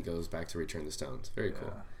back when he goes back to return the stones. Very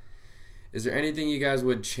cool. Is there anything you guys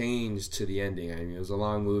would change to the ending? I mean, it was a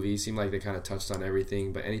long movie. It seemed like they kind of touched on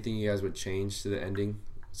everything, but anything you guys would change to the ending?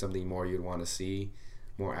 Something more you'd want to see?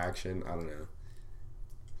 More action? I don't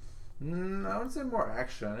know. I would say more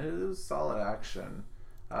action. It was solid action.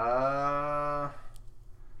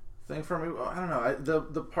 Thing for me, I don't know.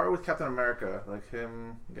 The part with Captain America, like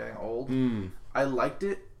him getting old, I liked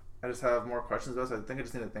it. I just have more questions about it, so I think I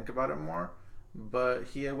just need to think about it more. But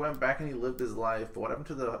he went back and he lived his life. But what happened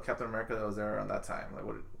to the Captain America that was there around that time? Like,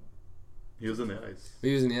 what? He was in the ice.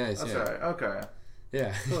 He was in the ice. That's right. Okay.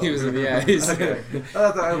 Yeah, he was in the ice. Okay.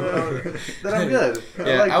 Then I'm good.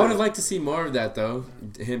 Yeah, I would have liked to see more of that though.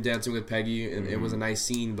 Him dancing with Peggy, and it was a nice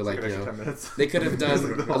scene. But like, they could have done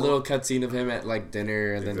a little cutscene of him at like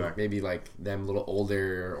dinner, and then maybe like them a little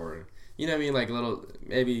older, or you know what I mean, like a little,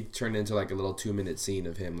 maybe turn into like a little 2-minute scene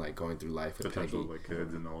of him like going through life with Peggy, like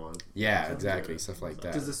kids and all that. Yeah, exactly, stuff like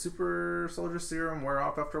that. Does the super soldier serum wear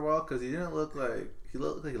off after a while? Because he looked like he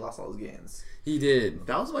lost all his gains. He did.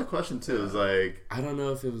 That was my question too. Is like, I don't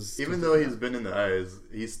know if it was, even though he's been in the eyes,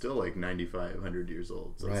 he's still like 95, 100 years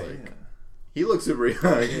old. So right. It's like, he looks super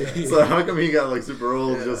young. So how come he got like super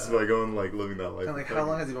old just by going like living that life? And like, how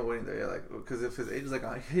long has he been waiting there? Yeah, like, because if his age is like,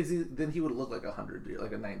 then he would look like 100,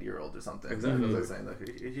 like a 90-year-old or something. Exactly. That's what I'm saying.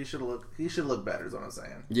 Like, he should look better. Is what I'm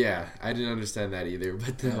saying. Yeah, I didn't understand that either.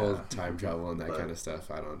 But the whole time travel and that kind of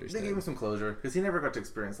stuff, I don't understand. They gave him some closure because he never got to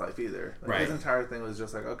experience life either. Like, right. His entire thing was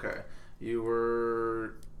just like, okay, you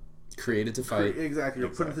were created to fight. Exactly. You're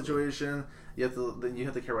put in a situation. Then you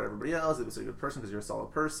have to care about everybody else. He was a good person because you're a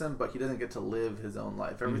solid person, but he doesn't get to live his own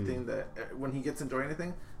life. Everything that when he gets into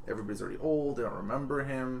anything, everybody's already old. They don't remember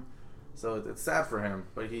him, so it's sad for him.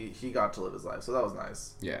 But he got to live his life, so that was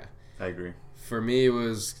nice. Yeah, I agree. For me, it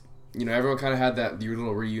was everyone kind of had that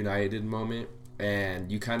little reunited moment,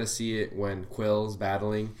 and you kind of see it when Quill's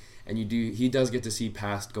battling, and he does get to see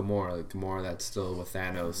past Gamora, like Gamora that's still with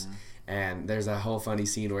Thanos. And there's that whole funny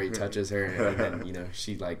scene where he touches her, and then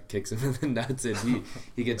she like kicks him in the nuts, and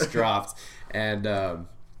he gets dropped. And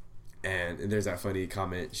there's that funny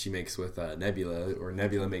comment she makes with Nebula, or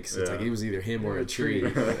Nebula makes it's like it was either him or a tree.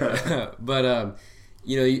 But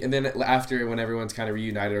and then after, when everyone's kind of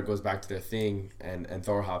reunited or goes back to their thing, and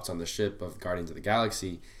Thor hops on the ship of Guardians of the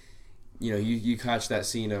Galaxy, you catch that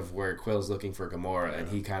scene of where Quill's looking for Gamora, and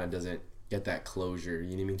he kind of doesn't get that closure.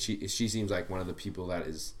 You know what I mean? She seems like one of the people that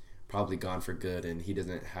is probably gone for good, and he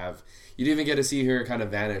doesn't have. You didn't even get to see her kind of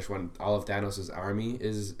vanish when all of Thanos' army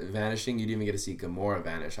is vanishing. You didn't even get to see Gamora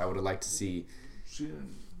vanish. I would have liked to see.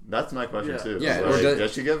 That's my question too. Yeah, like,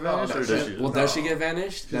 does she get vanished, or does she? Well, does she get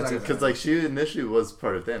vanished? That's because like she initially was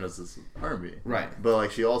part of Thanos' army, right? But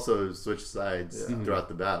like she also switched sides throughout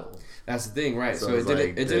the battle. That's the thing, right? So it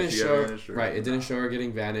didn't show. Right, it didn't show her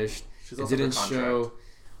getting vanished. It didn't show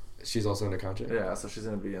She's also under contract? Yeah, so she's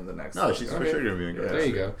going to be in the next... No, she's for sure going to be in Guardians. There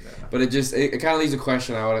you go. Yeah. But it kind of leaves a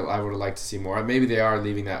question I would have liked to see more. Maybe they are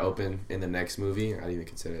leaving that open in the next movie. I didn't even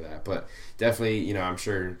consider that. But definitely, I'm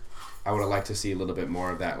sure I would have liked to see a little bit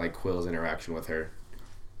more of that, like Quill's interaction with her.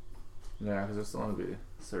 Yeah, because they're still going to be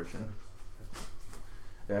searching.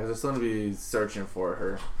 Yeah, because they're still going to be searching for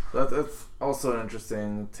her. That's also an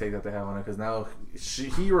interesting take that they have on it, because now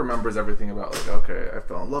he remembers everything about, like, okay, I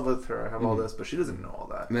fell in love with her, I have all this, but she doesn't know all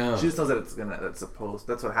that. No. She just knows that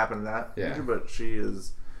that's what happened in that future, but she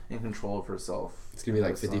is in control of herself. It's gonna be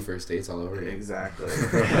like 50 First Dates all over again. Exactly.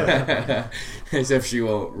 Except she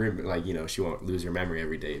won't she won't lose her memory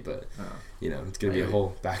every day, but it's gonna be a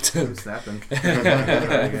whole back to snapping.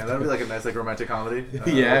 That'd be like a nice romantic comedy.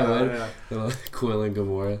 Little Quill and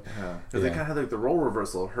Gamora. Because they kind of had the role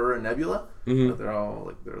reversal. Her and Nebula, but they're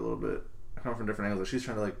all they're a little bit come from different angles. She's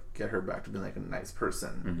trying to get her back to being a nice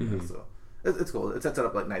person. So it's cool. It sets it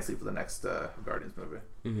up nicely for the next Guardians movie.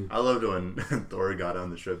 I loved when Thor got on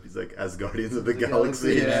the ship. He's like, as Guardians of the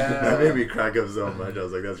Galaxy. Yeah. That made me crack up so much. I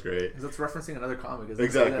was like, that's great. Because that's referencing another comic, isn't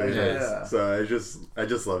Exactly. it? Yeah. So I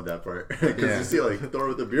just love that part. Because you see Thor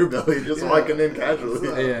with the beer belly just walking in casually.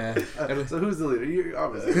 So who's the leader? You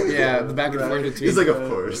obviously. The back and forth between. He's like, of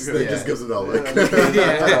course. It just gives him that look.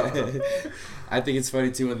 I think it's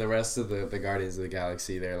funny too when the rest of the Guardians of the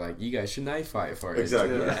Galaxy, they're like, you guys should knife fight for it.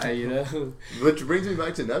 Exactly. Which brings me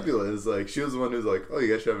back to Nebula. Is she was the one who's like, oh,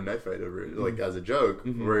 you guys should have a knife fight over it, as a joke.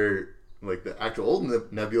 Where the actual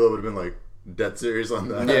old Nebula would have been dead serious on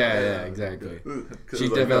that. Yeah, exactly. She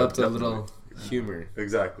developed a little humor.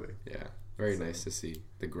 Exactly. Yeah, very nice to see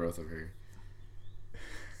the growth of her.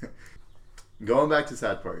 Going back to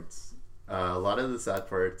sad parts, a lot of the sad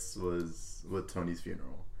parts was with Tony's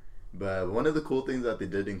funeral. But one of the cool things that they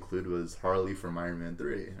did include was Harley from Iron Man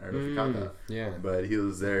 3. I don't know if you caught that. Yeah. But he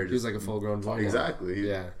was there. He was like a full-grown Vulcan. Exactly.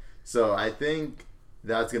 Yeah. So I think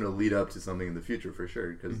that's going to lead up to something in the future for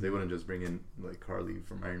sure. Because they wouldn't just bring in Harley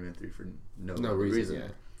from Iron Man 3 for no reason.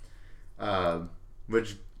 Yeah.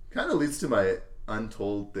 Which kind of leads to my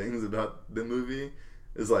untold things about the movie.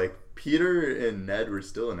 Is Peter and Ned were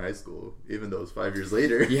still in high school, even though it was 5 years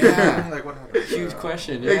later. Yeah. What happened? Huge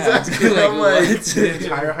question. Yeah. Exactly. I'm what? The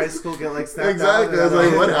entire high school get snapped exactly. out. I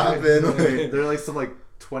was what happened? They're some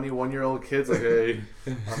 21-year-old kids. Hey,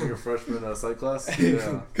 I'm your freshman psych class.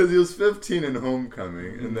 Yeah. Because he was 15 in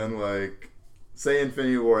Homecoming, and then say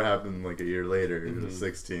Infinity War happened a year later, he was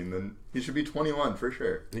 16, then he should be 21 for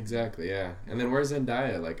sure. Exactly, yeah. And then where's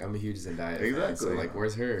Zendaya? I'm a huge Zendaya fan, so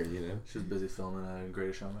where's her, She was busy filming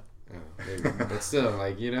Greatest Showman. Oh, maybe. But still,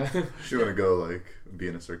 She want to go, be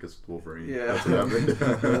in a circus with Wolverine. Yeah. That's what happened.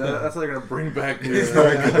 That's how they're going to bring back...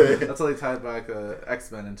 Exactly. That's how they tied back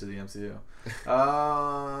X-Men into the MCU.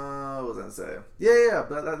 What was I going to say? Yeah,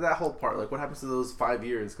 but that whole part, what happens to those 5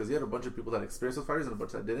 years? Because you had a bunch of people that experienced those 5 years and a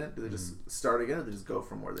bunch that didn't. Do they just start again, or do they just go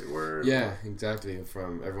from where they were? Yeah, exactly.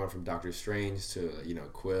 From everyone from Doctor Strange to,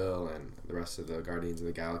 Quill and the rest of the Guardians of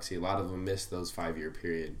the Galaxy. A lot of them missed those 5-year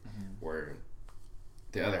period where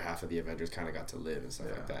the other half of the Avengers kind of got to live and stuff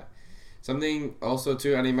like that. Something also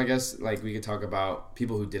too, I guess we could talk about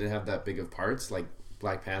people who didn't have that big of parts, like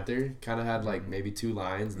Black Panther kind of had maybe 2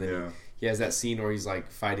 lines, and then he has that scene where he's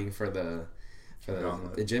fighting for the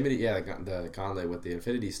gauntlet with the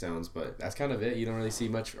Infinity Stones, but that's kind of it. You don't really see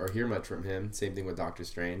much or hear much from him. Same thing with Doctor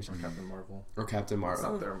Strange or Captain Marvel. It's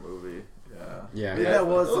not their movie. Yeah. It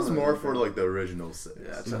was more for the original 6.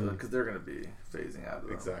 Yeah, because they're gonna be phasing out of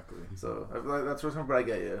them. Exactly. So that's what. But I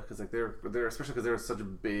get you, because they're especially because they're such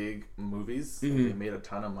big movies. They made a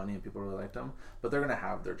ton of money and people really liked them. But they're gonna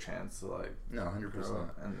have their chance to 100%.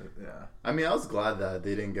 And I was glad that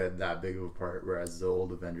they didn't get that big of a part, whereas the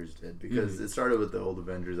old Avengers did, because it started with the old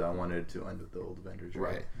Avengers. I wanted to end with the old Avengers.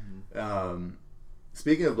 Right.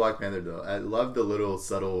 Speaking of Black Panther, though, I love the little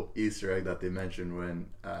subtle Easter egg that they mentioned when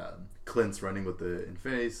Clint's running with the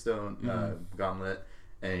Infinity Stone gauntlet,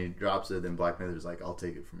 and he drops it, then Black Panther's like, I'll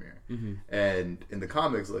take it from here. And in the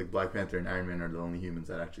comics, Black Panther and Iron Man are the only humans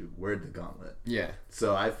that actually wear the gauntlet. Yeah.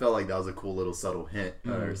 So I felt like that was a cool little subtle hint,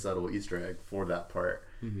 or subtle Easter egg for that part.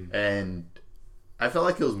 And I felt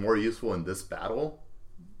like it was more useful in this battle,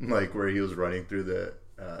 where he was running through the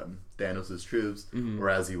Thanos' troops,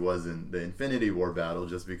 whereas he was in the Infinity War battle,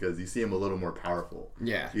 just because you see him a little more powerful.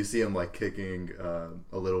 Yeah. You see him kicking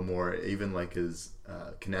a little more, even his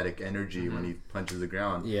kinetic energy when he punches the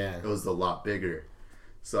ground. Yeah. It was a lot bigger.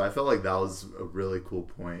 So I felt like that was a really cool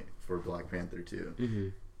point for Black Panther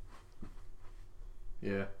too.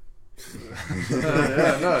 Yeah. Good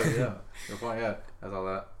point. Yeah, that's all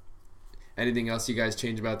that. Anything else you guys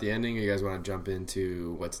change about the ending, or you guys want to jump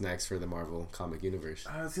into what's next for the Marvel comic universe?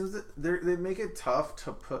 It seems that they make it tough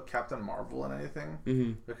to put Captain Marvel in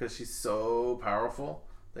anything because she's so powerful.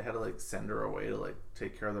 They had to like send her away to like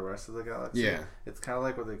take care of the rest of the galaxy. Yeah, it's kind of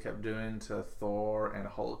like what they kept doing to Thor and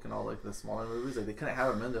Hulk and all like the smaller movies. Like they couldn't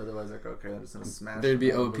have them in there, otherwise like okay, they're just gonna smash. There'd be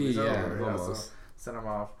them, OP, movies yeah, over. almost. So send them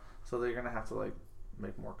off. So they're gonna have to like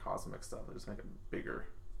make more cosmic stuff. They just make it bigger.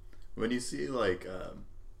 When you see like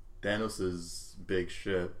Thanos' big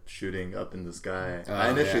ship shooting up in the sky,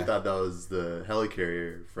 I initially thought that was the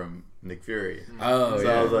helicarrier from Nick Fury. Oh, so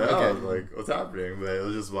yeah. I was like, Okay. what's happening? But it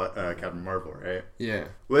was just Captain Marvel, right? Yeah.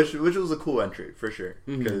 Which was a cool entry for sure,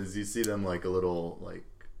 because you see them like a little like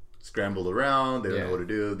scrambled around. They don't know what to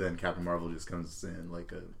do. Then Captain Marvel just comes in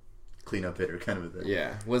like a cleanup hitter kind of a thing.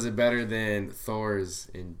 Yeah. Was it better than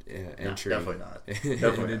Thor's entry? No, definitely not.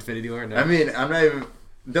 In Infinity War? No. I mean, I'm not even.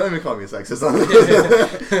 Don't even call me a sexist on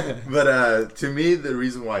this. But to me, the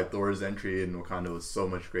reason why Thor's entry in Wakanda was so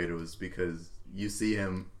much greater was because you see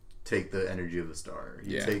him take the energy of a star.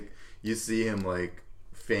 You see him like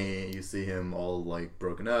faint. You see him all like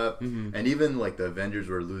broken up, and even like the Avengers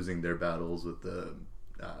were losing their battles with the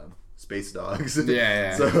space dogs.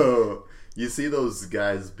 Yeah. So you see those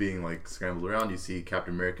guys being like scrambled around. You see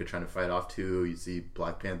Captain America trying to fight off too. You see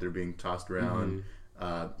Black Panther being tossed around.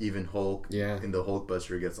 Even Hulk in the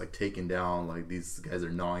Hulkbuster gets like taken down. Like these guys are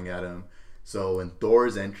gnawing at him. So in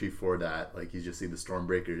Thor's entry for that, like you just see the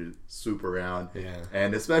Stormbreaker swoop around,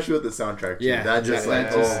 and especially with the soundtrack, too, that just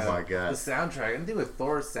oh my god, the soundtrack. Anything with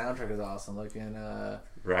Thor's soundtrack is awesome. Like in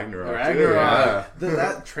Ragnarok.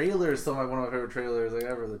 That trailer is still like one of my favorite trailers like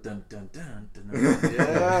ever. The dun dun dun dun.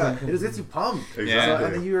 Yeah, it just gets you pumped. Exactly. So,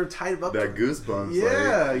 and then you're tied up. That goosebumps.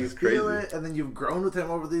 Yeah, like, you feel crazy. it, and then you've grown with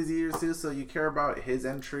him over these years too. So you care about his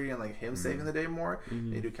entry and like him saving the day more.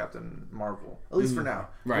 And you do Captain Marvel, at least for now.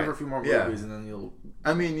 Right. Give her a few more movies, and then you'll.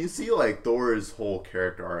 I mean, you see like Thor's whole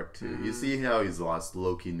character arc too. You see how he's lost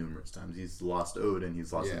Loki numerous times. He's lost Odin.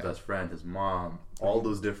 He's lost his best friend, his mom. All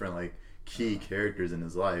those different like key characters in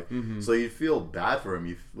his life. So you feel bad for him.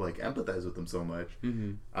 You like empathize with him so much.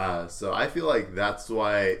 So I feel like that's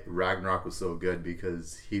why Ragnarok was so good,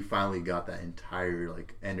 because he finally got that entire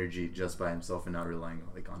like energy just by himself and not relying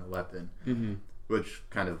like on a weapon. Which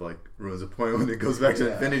kind of like ruins the point when it goes back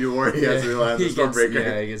to Infinity War. He has to rely on the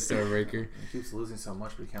Stormbreaker. He gets Stormbreaker. He keeps losing so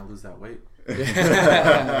much, but he can't lose that weight.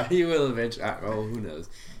 He will eventually. Oh, who knows?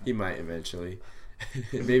 He might eventually.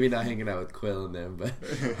 Maybe not hanging out with Quill and them, but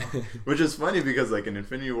which is funny because like in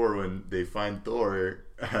Infinity War when they find Thor,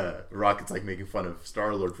 Rocket's like making fun of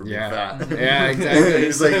Star-Lord for being fat. Yeah,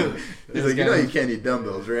 exactly. he's like you know you can't eat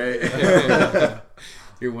dumbbells, right?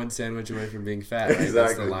 You're one sandwich away from being fat. Right?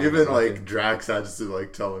 Exactly. Even like Drax had to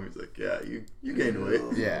like tell him, he's like, yeah, you gained weight.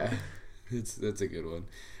 Yeah, that's a good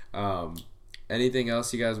one. Anything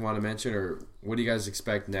else you guys want to mention, or what do you guys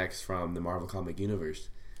expect next from the Marvel comic universe?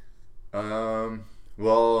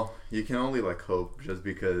 Well, you can only like hope, just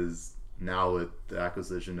because now with the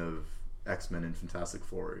acquisition of X-Men and Fantastic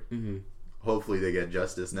Four, hopefully they get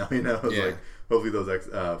justice now. You know, like hopefully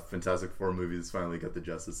those Fantastic Four movies finally get the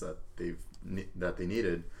justice that they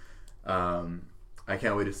needed. I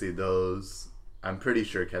can't wait to see those. I'm pretty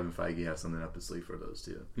sure Kevin Feige has something up his sleeve for those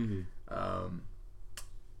too.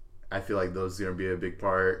 I feel like those are going to be a big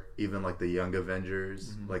part. Even like the Young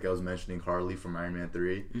Avengers, like I was mentioning Harley from Iron Man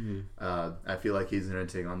 3. I feel like he's going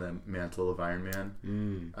to take on the mantle of Iron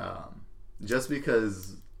Man. Just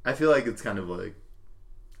because I feel like it's kind of like,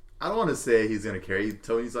 I don't want to say he's going to carry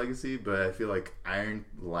Tony's legacy, but I feel like Iron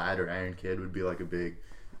Lad or Iron Kid would be like a big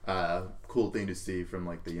cool thing to see from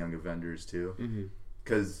like the Young Avengers too.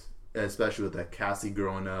 Because especially with that Cassie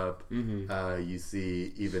growing up, you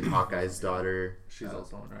see even Hawkeye's daughter. She's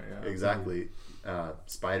also one, right? Yeah. Exactly.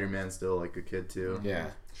 Spider-Man still like a kid too.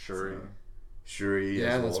 Yeah. Shuri. Yeah,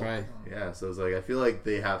 as well. that's right. Yeah, so it's like I feel like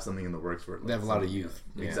they have something in the works for it. Like, they have a lot of youth.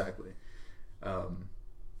 Exactly.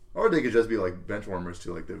 Or they could just be like bench warmers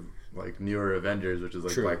to like the like newer Avengers, which is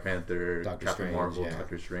like Black Panther, Captain Marvel,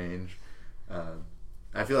 Doctor Strange.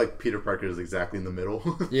 I feel like Peter Parker is exactly in the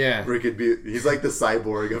middle. Yeah. Where he could be, he's like the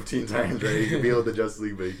cyborg of Teen Titans, right? He can be with the Justice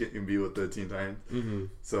League, but he can be with the Teen Titans.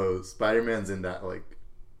 So Spider-Man's in that like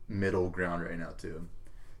middle ground right now too.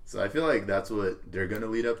 So I feel like that's what they're gonna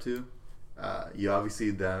lead up to. You obviously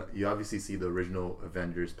see the original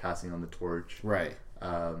Avengers passing on the torch, right?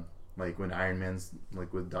 Like when Iron Man's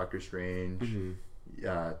like with Doctor Strange,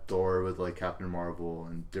 Thor with like Captain Marvel,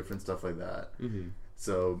 and different stuff like that.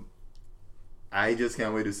 So I just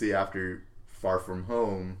can't wait to see after Far From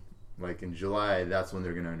Home like in July, that's when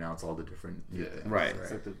they're gonna announce all the different new things, Right.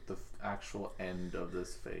 It's like the actual end of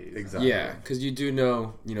this phase. Exactly. Yeah, because you do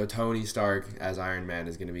know, Tony Stark as Iron Man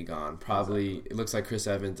is going to be gone. Probably, It looks like Chris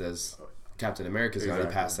Evans as Captain America is going to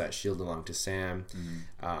pass that shield along to Sam.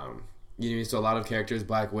 So a lot of characters,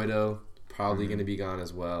 Black Widow, probably going to be gone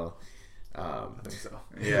as well. I think so.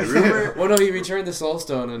 Yeah, rumor. Well, no, he returned the Soul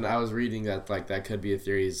Stone, and I was reading that that could be a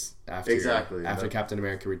theories after Captain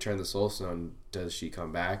America returned the Soul Stone. Does she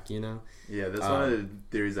come back? Yeah, that's one of the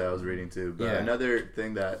theories that I was reading too. But another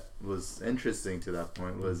thing that was interesting to that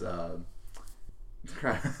point was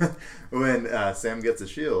when Sam gets a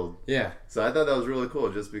shield. Yeah. So I thought that was really cool,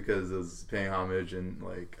 just because it was paying homage, and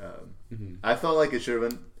like I felt like it should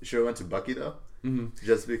have went to Bucky though,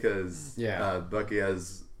 just because Bucky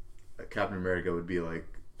as Captain America would be like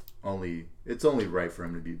it's only right for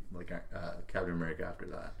him to be like Captain America after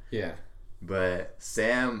that. Yeah. But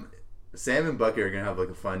Sam and Bucky are gonna have like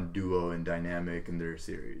a fun duo and dynamic in their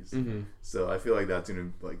series. So I feel like that's gonna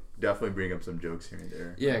like definitely bring up some jokes here and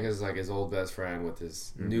there. Yeah, because like his old best friend with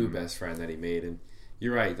his new best friend that he made, and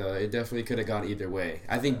you're right though, it definitely could have gone either way.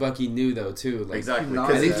 I think Bucky knew though too. Like, exactly,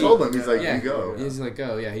 because he told him, he's like, you go. He's like,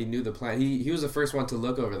 go. Yeah, he knew the plan. He was the first one to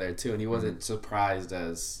look over there too, and he wasn't surprised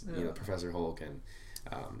as Professor Hulk and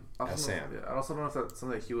as Sam. I also don't know if that's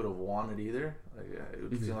something that he would have wanted either. Like, it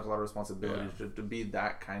would seem like a lot of responsibility to be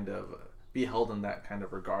that kind of be held in that kind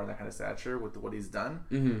of regard, that kind of stature with what he's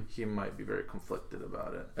done. He might be very conflicted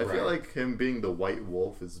about it. I feel like him being the White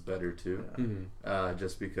Wolf is better too,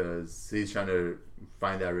 just because he's trying to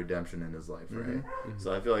find that redemption in his life, right?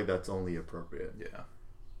 So I feel like that's only appropriate. Yeah.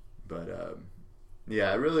 But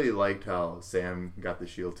I really liked how Sam got the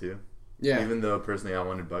shield too. Yeah. Even though personally I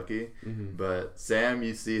wanted Bucky, but Sam,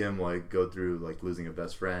 you see him like go through like losing a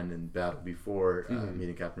best friend in battle before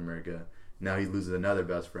meeting Captain America. Now he loses another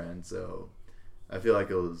best friend, so I feel like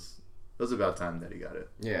it was about time that he got it.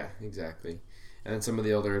 Yeah, exactly. And then some of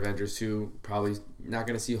the older Avengers too, probably not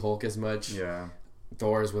going to see Hulk as much. Yeah.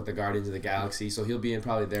 Thor's with the Guardians of the Galaxy, so he'll be in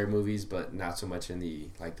probably their movies, but not so much in the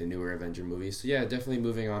newer Avenger movies. So yeah, definitely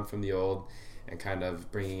moving on from the old and kind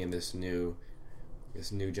of bringing in this new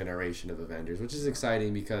generation of Avengers, which is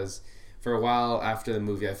exciting because for a while after the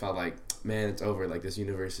movie, I felt like, man, it's over. Like, this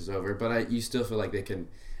universe is over. But you still feel like they can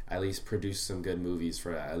at least produce some good movies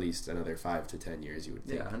for at least another 5 to 10 years, you would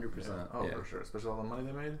think. Yeah, 100%. For sure. Especially all the money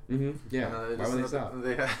they made. Yeah. Why would they stop?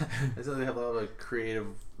 They have a lot of like creative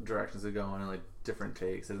directions to go in and like different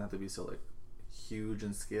takes. It doesn't have to be so like huge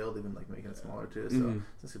in scale, even like making it smaller too. So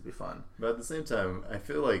this could be fun. But at the same time, I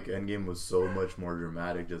feel like Endgame was so much more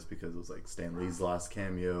dramatic just because it was like Stan Lee's last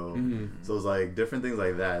cameo. So it was like different things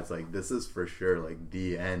like that. It's like, this is for sure like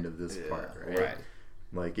the end of this part, right?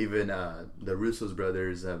 Like even the Russo's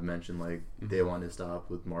brothers have mentioned like they want to stop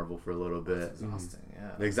with Marvel for a little bit. It's exhausting,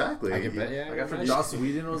 Exactly. I can bet, like after Joss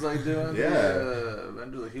Whedon was like doing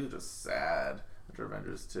Avengers, like, he was just sad.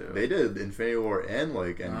 Avengers too. They did Infinity War and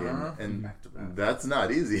like Endgame, and that's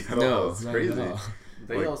not easy at all. It's crazy.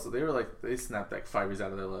 They snapped like 5 years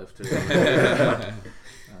out of their life too.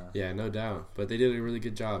 Yeah, no doubt. But they did a really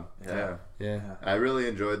good job. Yeah. I really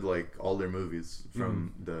enjoyed like all their movies,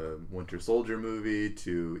 from the Winter Soldier movie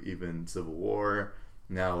to even Civil War.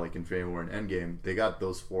 Now like Infinity War and Endgame, they got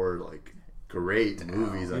those 4 like great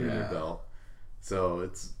movies under their belt. So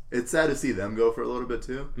it's sad to see them go for a little bit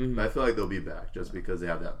too, but I feel like they'll be back just because they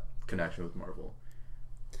have that connection with Marvel.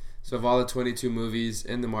 So of all the 22 movies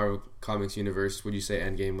in the Marvel Comics universe, would you say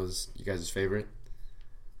Endgame was you guys' favorite?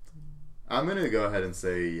 I'm going to go ahead and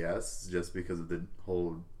say yes, just because of the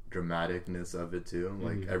whole dramaticness of it too,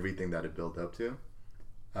 like everything that it built up to.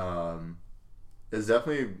 It's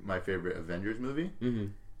definitely my favorite Avengers movie.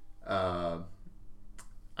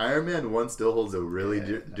 Iron Man 1 still holds a really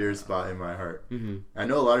dear spot in my heart. I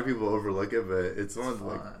know a lot of people overlook it, but it's one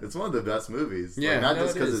of the best movies. Yeah, not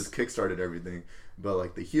just because it's kickstarted everything, but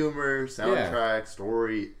like the humor, soundtrack,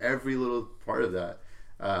 story, every little part of that.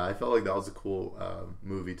 I felt like that was a cool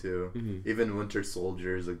movie too. Even Winter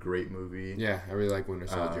Soldier is a great movie. Yeah, I really like Winter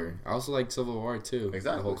Soldier. I also like Civil War too.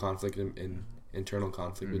 Exactly, the whole conflict in internal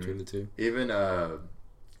conflict between the two.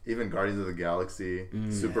 Even Guardians of the Galaxy,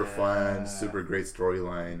 super fun, super great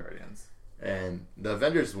storyline. Guardians. And the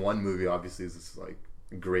Avengers 1 movie obviously is this like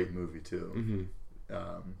great movie too.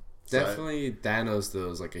 Definitely Thanos though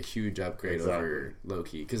is like a huge upgrade over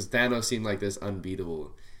Loki, because Thanos seemed like this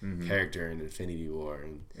unbeatable character in Infinity War,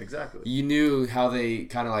 and you knew how they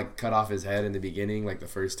kind of like cut off his head in the beginning, like the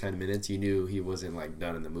first 10 minutes. You knew he wasn't like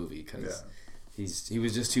done in the movie because he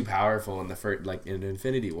was just too powerful in the first, like in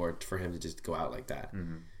Infinity War, for him to just go out like that.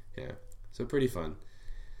 Yeah, so pretty fun.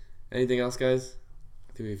 Anything else, guys?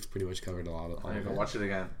 I think we've pretty much covered a lot of. I'm gonna watch it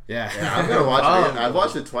again. Yeah, I'm gonna watch it again. I've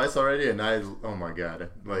watched it twice already, and oh my god,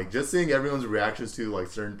 like just seeing everyone's reactions to like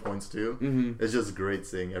certain points too. It's just great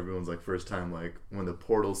seeing everyone's like first time, like when the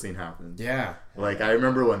portal scene happens. Yeah. Like I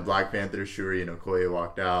remember when Black Panther, Shuri, and Okoye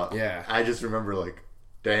walked out. Yeah. I just remember like,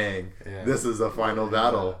 dang, this is a final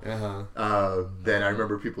battle. Then I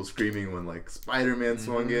remember people screaming when like Spider-Man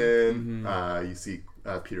swung in. You see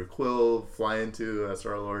Peter Quill fly into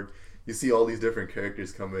Star-Lord. You see all these different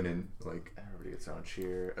characters come in and like everybody gets on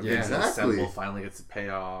cheer. Yeah, exactly. Assemble finally gets to pay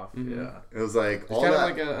off. Yeah, it was like it's all kind that.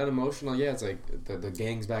 of like an emotional. Yeah, it's like the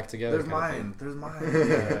gang's back together. There's mine. Yeah,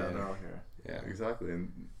 they're all here. Yeah, exactly.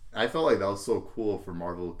 And I felt like that was so cool for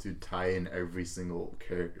Marvel to tie in every single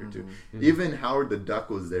character too. Even Howard the Duck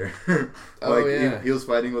was there. Like he was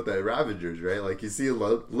fighting with the Ravagers, right? Like you see a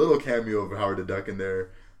little cameo of Howard the Duck in there.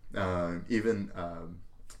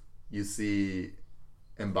 You see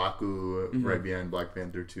M'Baku right behind Black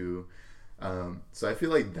Panther 2. So I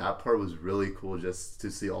feel like that part was really cool, just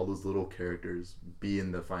to see all those little characters be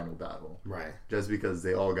in the final battle. Right. Just because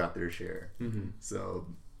they all got their share. So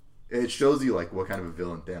it shows you like what kind of a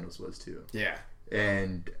villain Thanos was too. Yeah.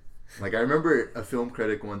 And like I remember a film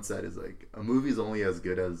critic once said is like a movie's only as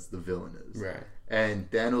good as the villain is. Right. And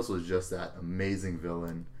Thanos was just that amazing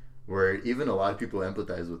villain where even a lot of people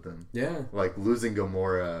empathize with him. Yeah. Like losing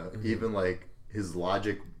Gamora, even like his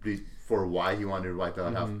logic for why he wanted to wipe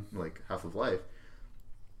out half of life.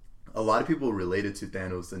 A lot of people related to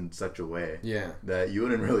Thanos in such a way that you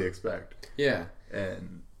wouldn't really expect. Yeah.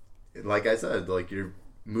 And like I said, like your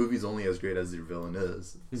movie's only as great as your villain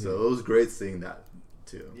is. So it was great seeing that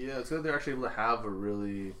too. Yeah, it's good they're actually able to have a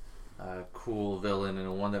really cool villain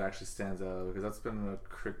and one that actually stands out, because that's been a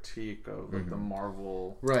critique of like the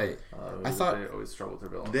Marvel. Right. I thought they always struggle with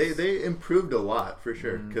their villains. They improved a lot for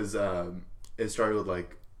sure, because it started with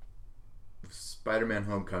like Spider-Man: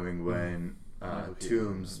 Homecoming when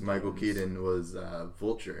Michael Keaton was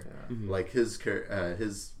Vulture. Like his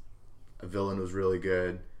villain was really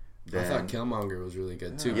good. I thought Killmonger was really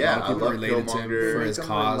good too. Yeah, a lot of people related to him for his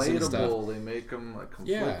cause and stuff. They make them like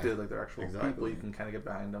conflicted, like they're actual people. You can kind of get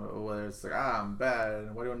behind them. Whether it's like, I'm bad,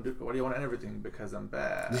 and what do you want to do? What do you want to end everything? Because I'm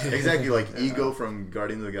bad. Exactly. Like Ego from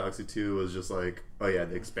Guardians of the Galaxy 2 was just like, oh yeah,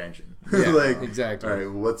 the expansion. Yeah, like exactly. All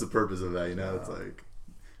right, what's the purpose of that? You know, it's like,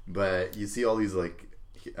 but you see all these like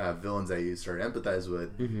villains that you start to empathize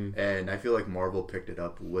with, and I feel like Marvel picked it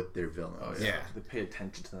up with their villains. Oh, yeah. They pay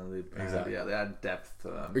attention to them. They add depth to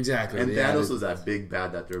them. Exactly. And Thanos was that big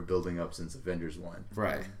bad that they're building up since Avengers 1.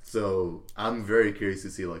 Right. So I'm very curious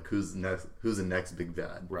to see like who's the next big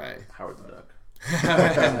bad. Right. Howard the Duck.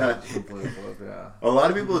 A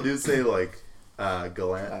lot of people do say like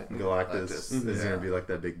Galactus is gonna be like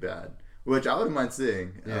that big bad, which I wouldn't mind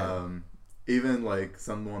seeing. Yeah. Even like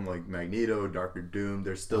someone like Magneto, Doctor Doom,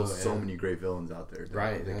 there's still so many great villains out there.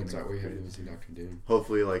 Right, that's right. We haven't even seen Doctor Doom.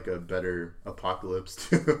 Hopefully, like a better Apocalypse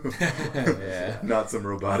too. Not some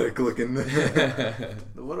robotic looking.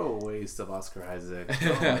 What a waste of Oscar Isaac!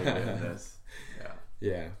 Oh my goodness.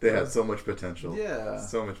 Yeah. They had so much potential. Yeah.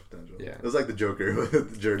 So much potential. Yeah. It was like the Joker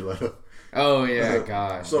with Jared Leto. Oh yeah,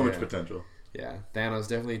 gosh. So much potential. Yeah, Thanos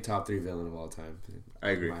definitely top 3 villain of all time. I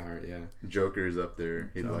agree. In my heart, yeah. Joker's up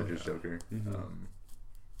there. Heath Ledger's Joker.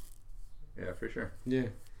 Yeah, for sure. Yeah.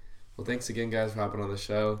 Well, thanks again, guys, for hopping on the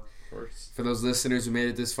show. Of course. For those listeners who made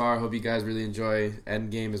it this far, I hope you guys really enjoy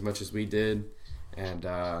Endgame as much as we did. And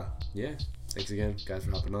yeah, thanks again, guys,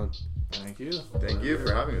 for hopping on. Thank you. Thank you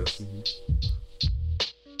for having us.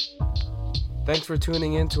 Thanks for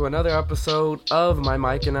tuning in to another episode of My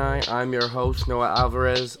Mike and I. I'm your host, Noah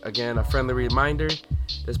Alvarez. Again, a friendly reminder,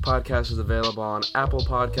 this podcast is available on Apple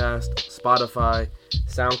Podcast, Spotify,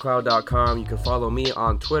 SoundCloud.com. You can follow me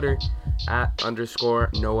on Twitter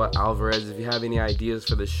 @_Noah Alvarez. If you have any ideas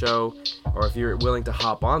for the show, or if you're willing to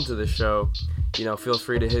hop onto the show, feel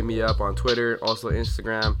free to hit me up on Twitter, also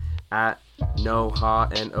Instagram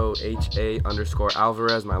 @Noha, NOHA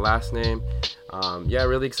 _Alvarez, my last name.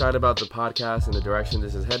 Really excited about the podcast and the direction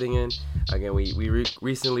this is heading in. Again, we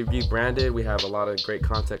recently rebranded. We have a lot of great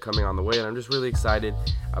content coming on the way, and I'm just really excited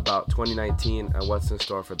about 2019 and what's in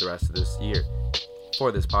store for the rest of this year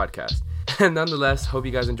for this podcast. And nonetheless, hope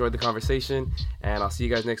you guys enjoyed the conversation, and I'll see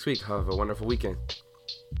you guys next week. Have a wonderful weekend.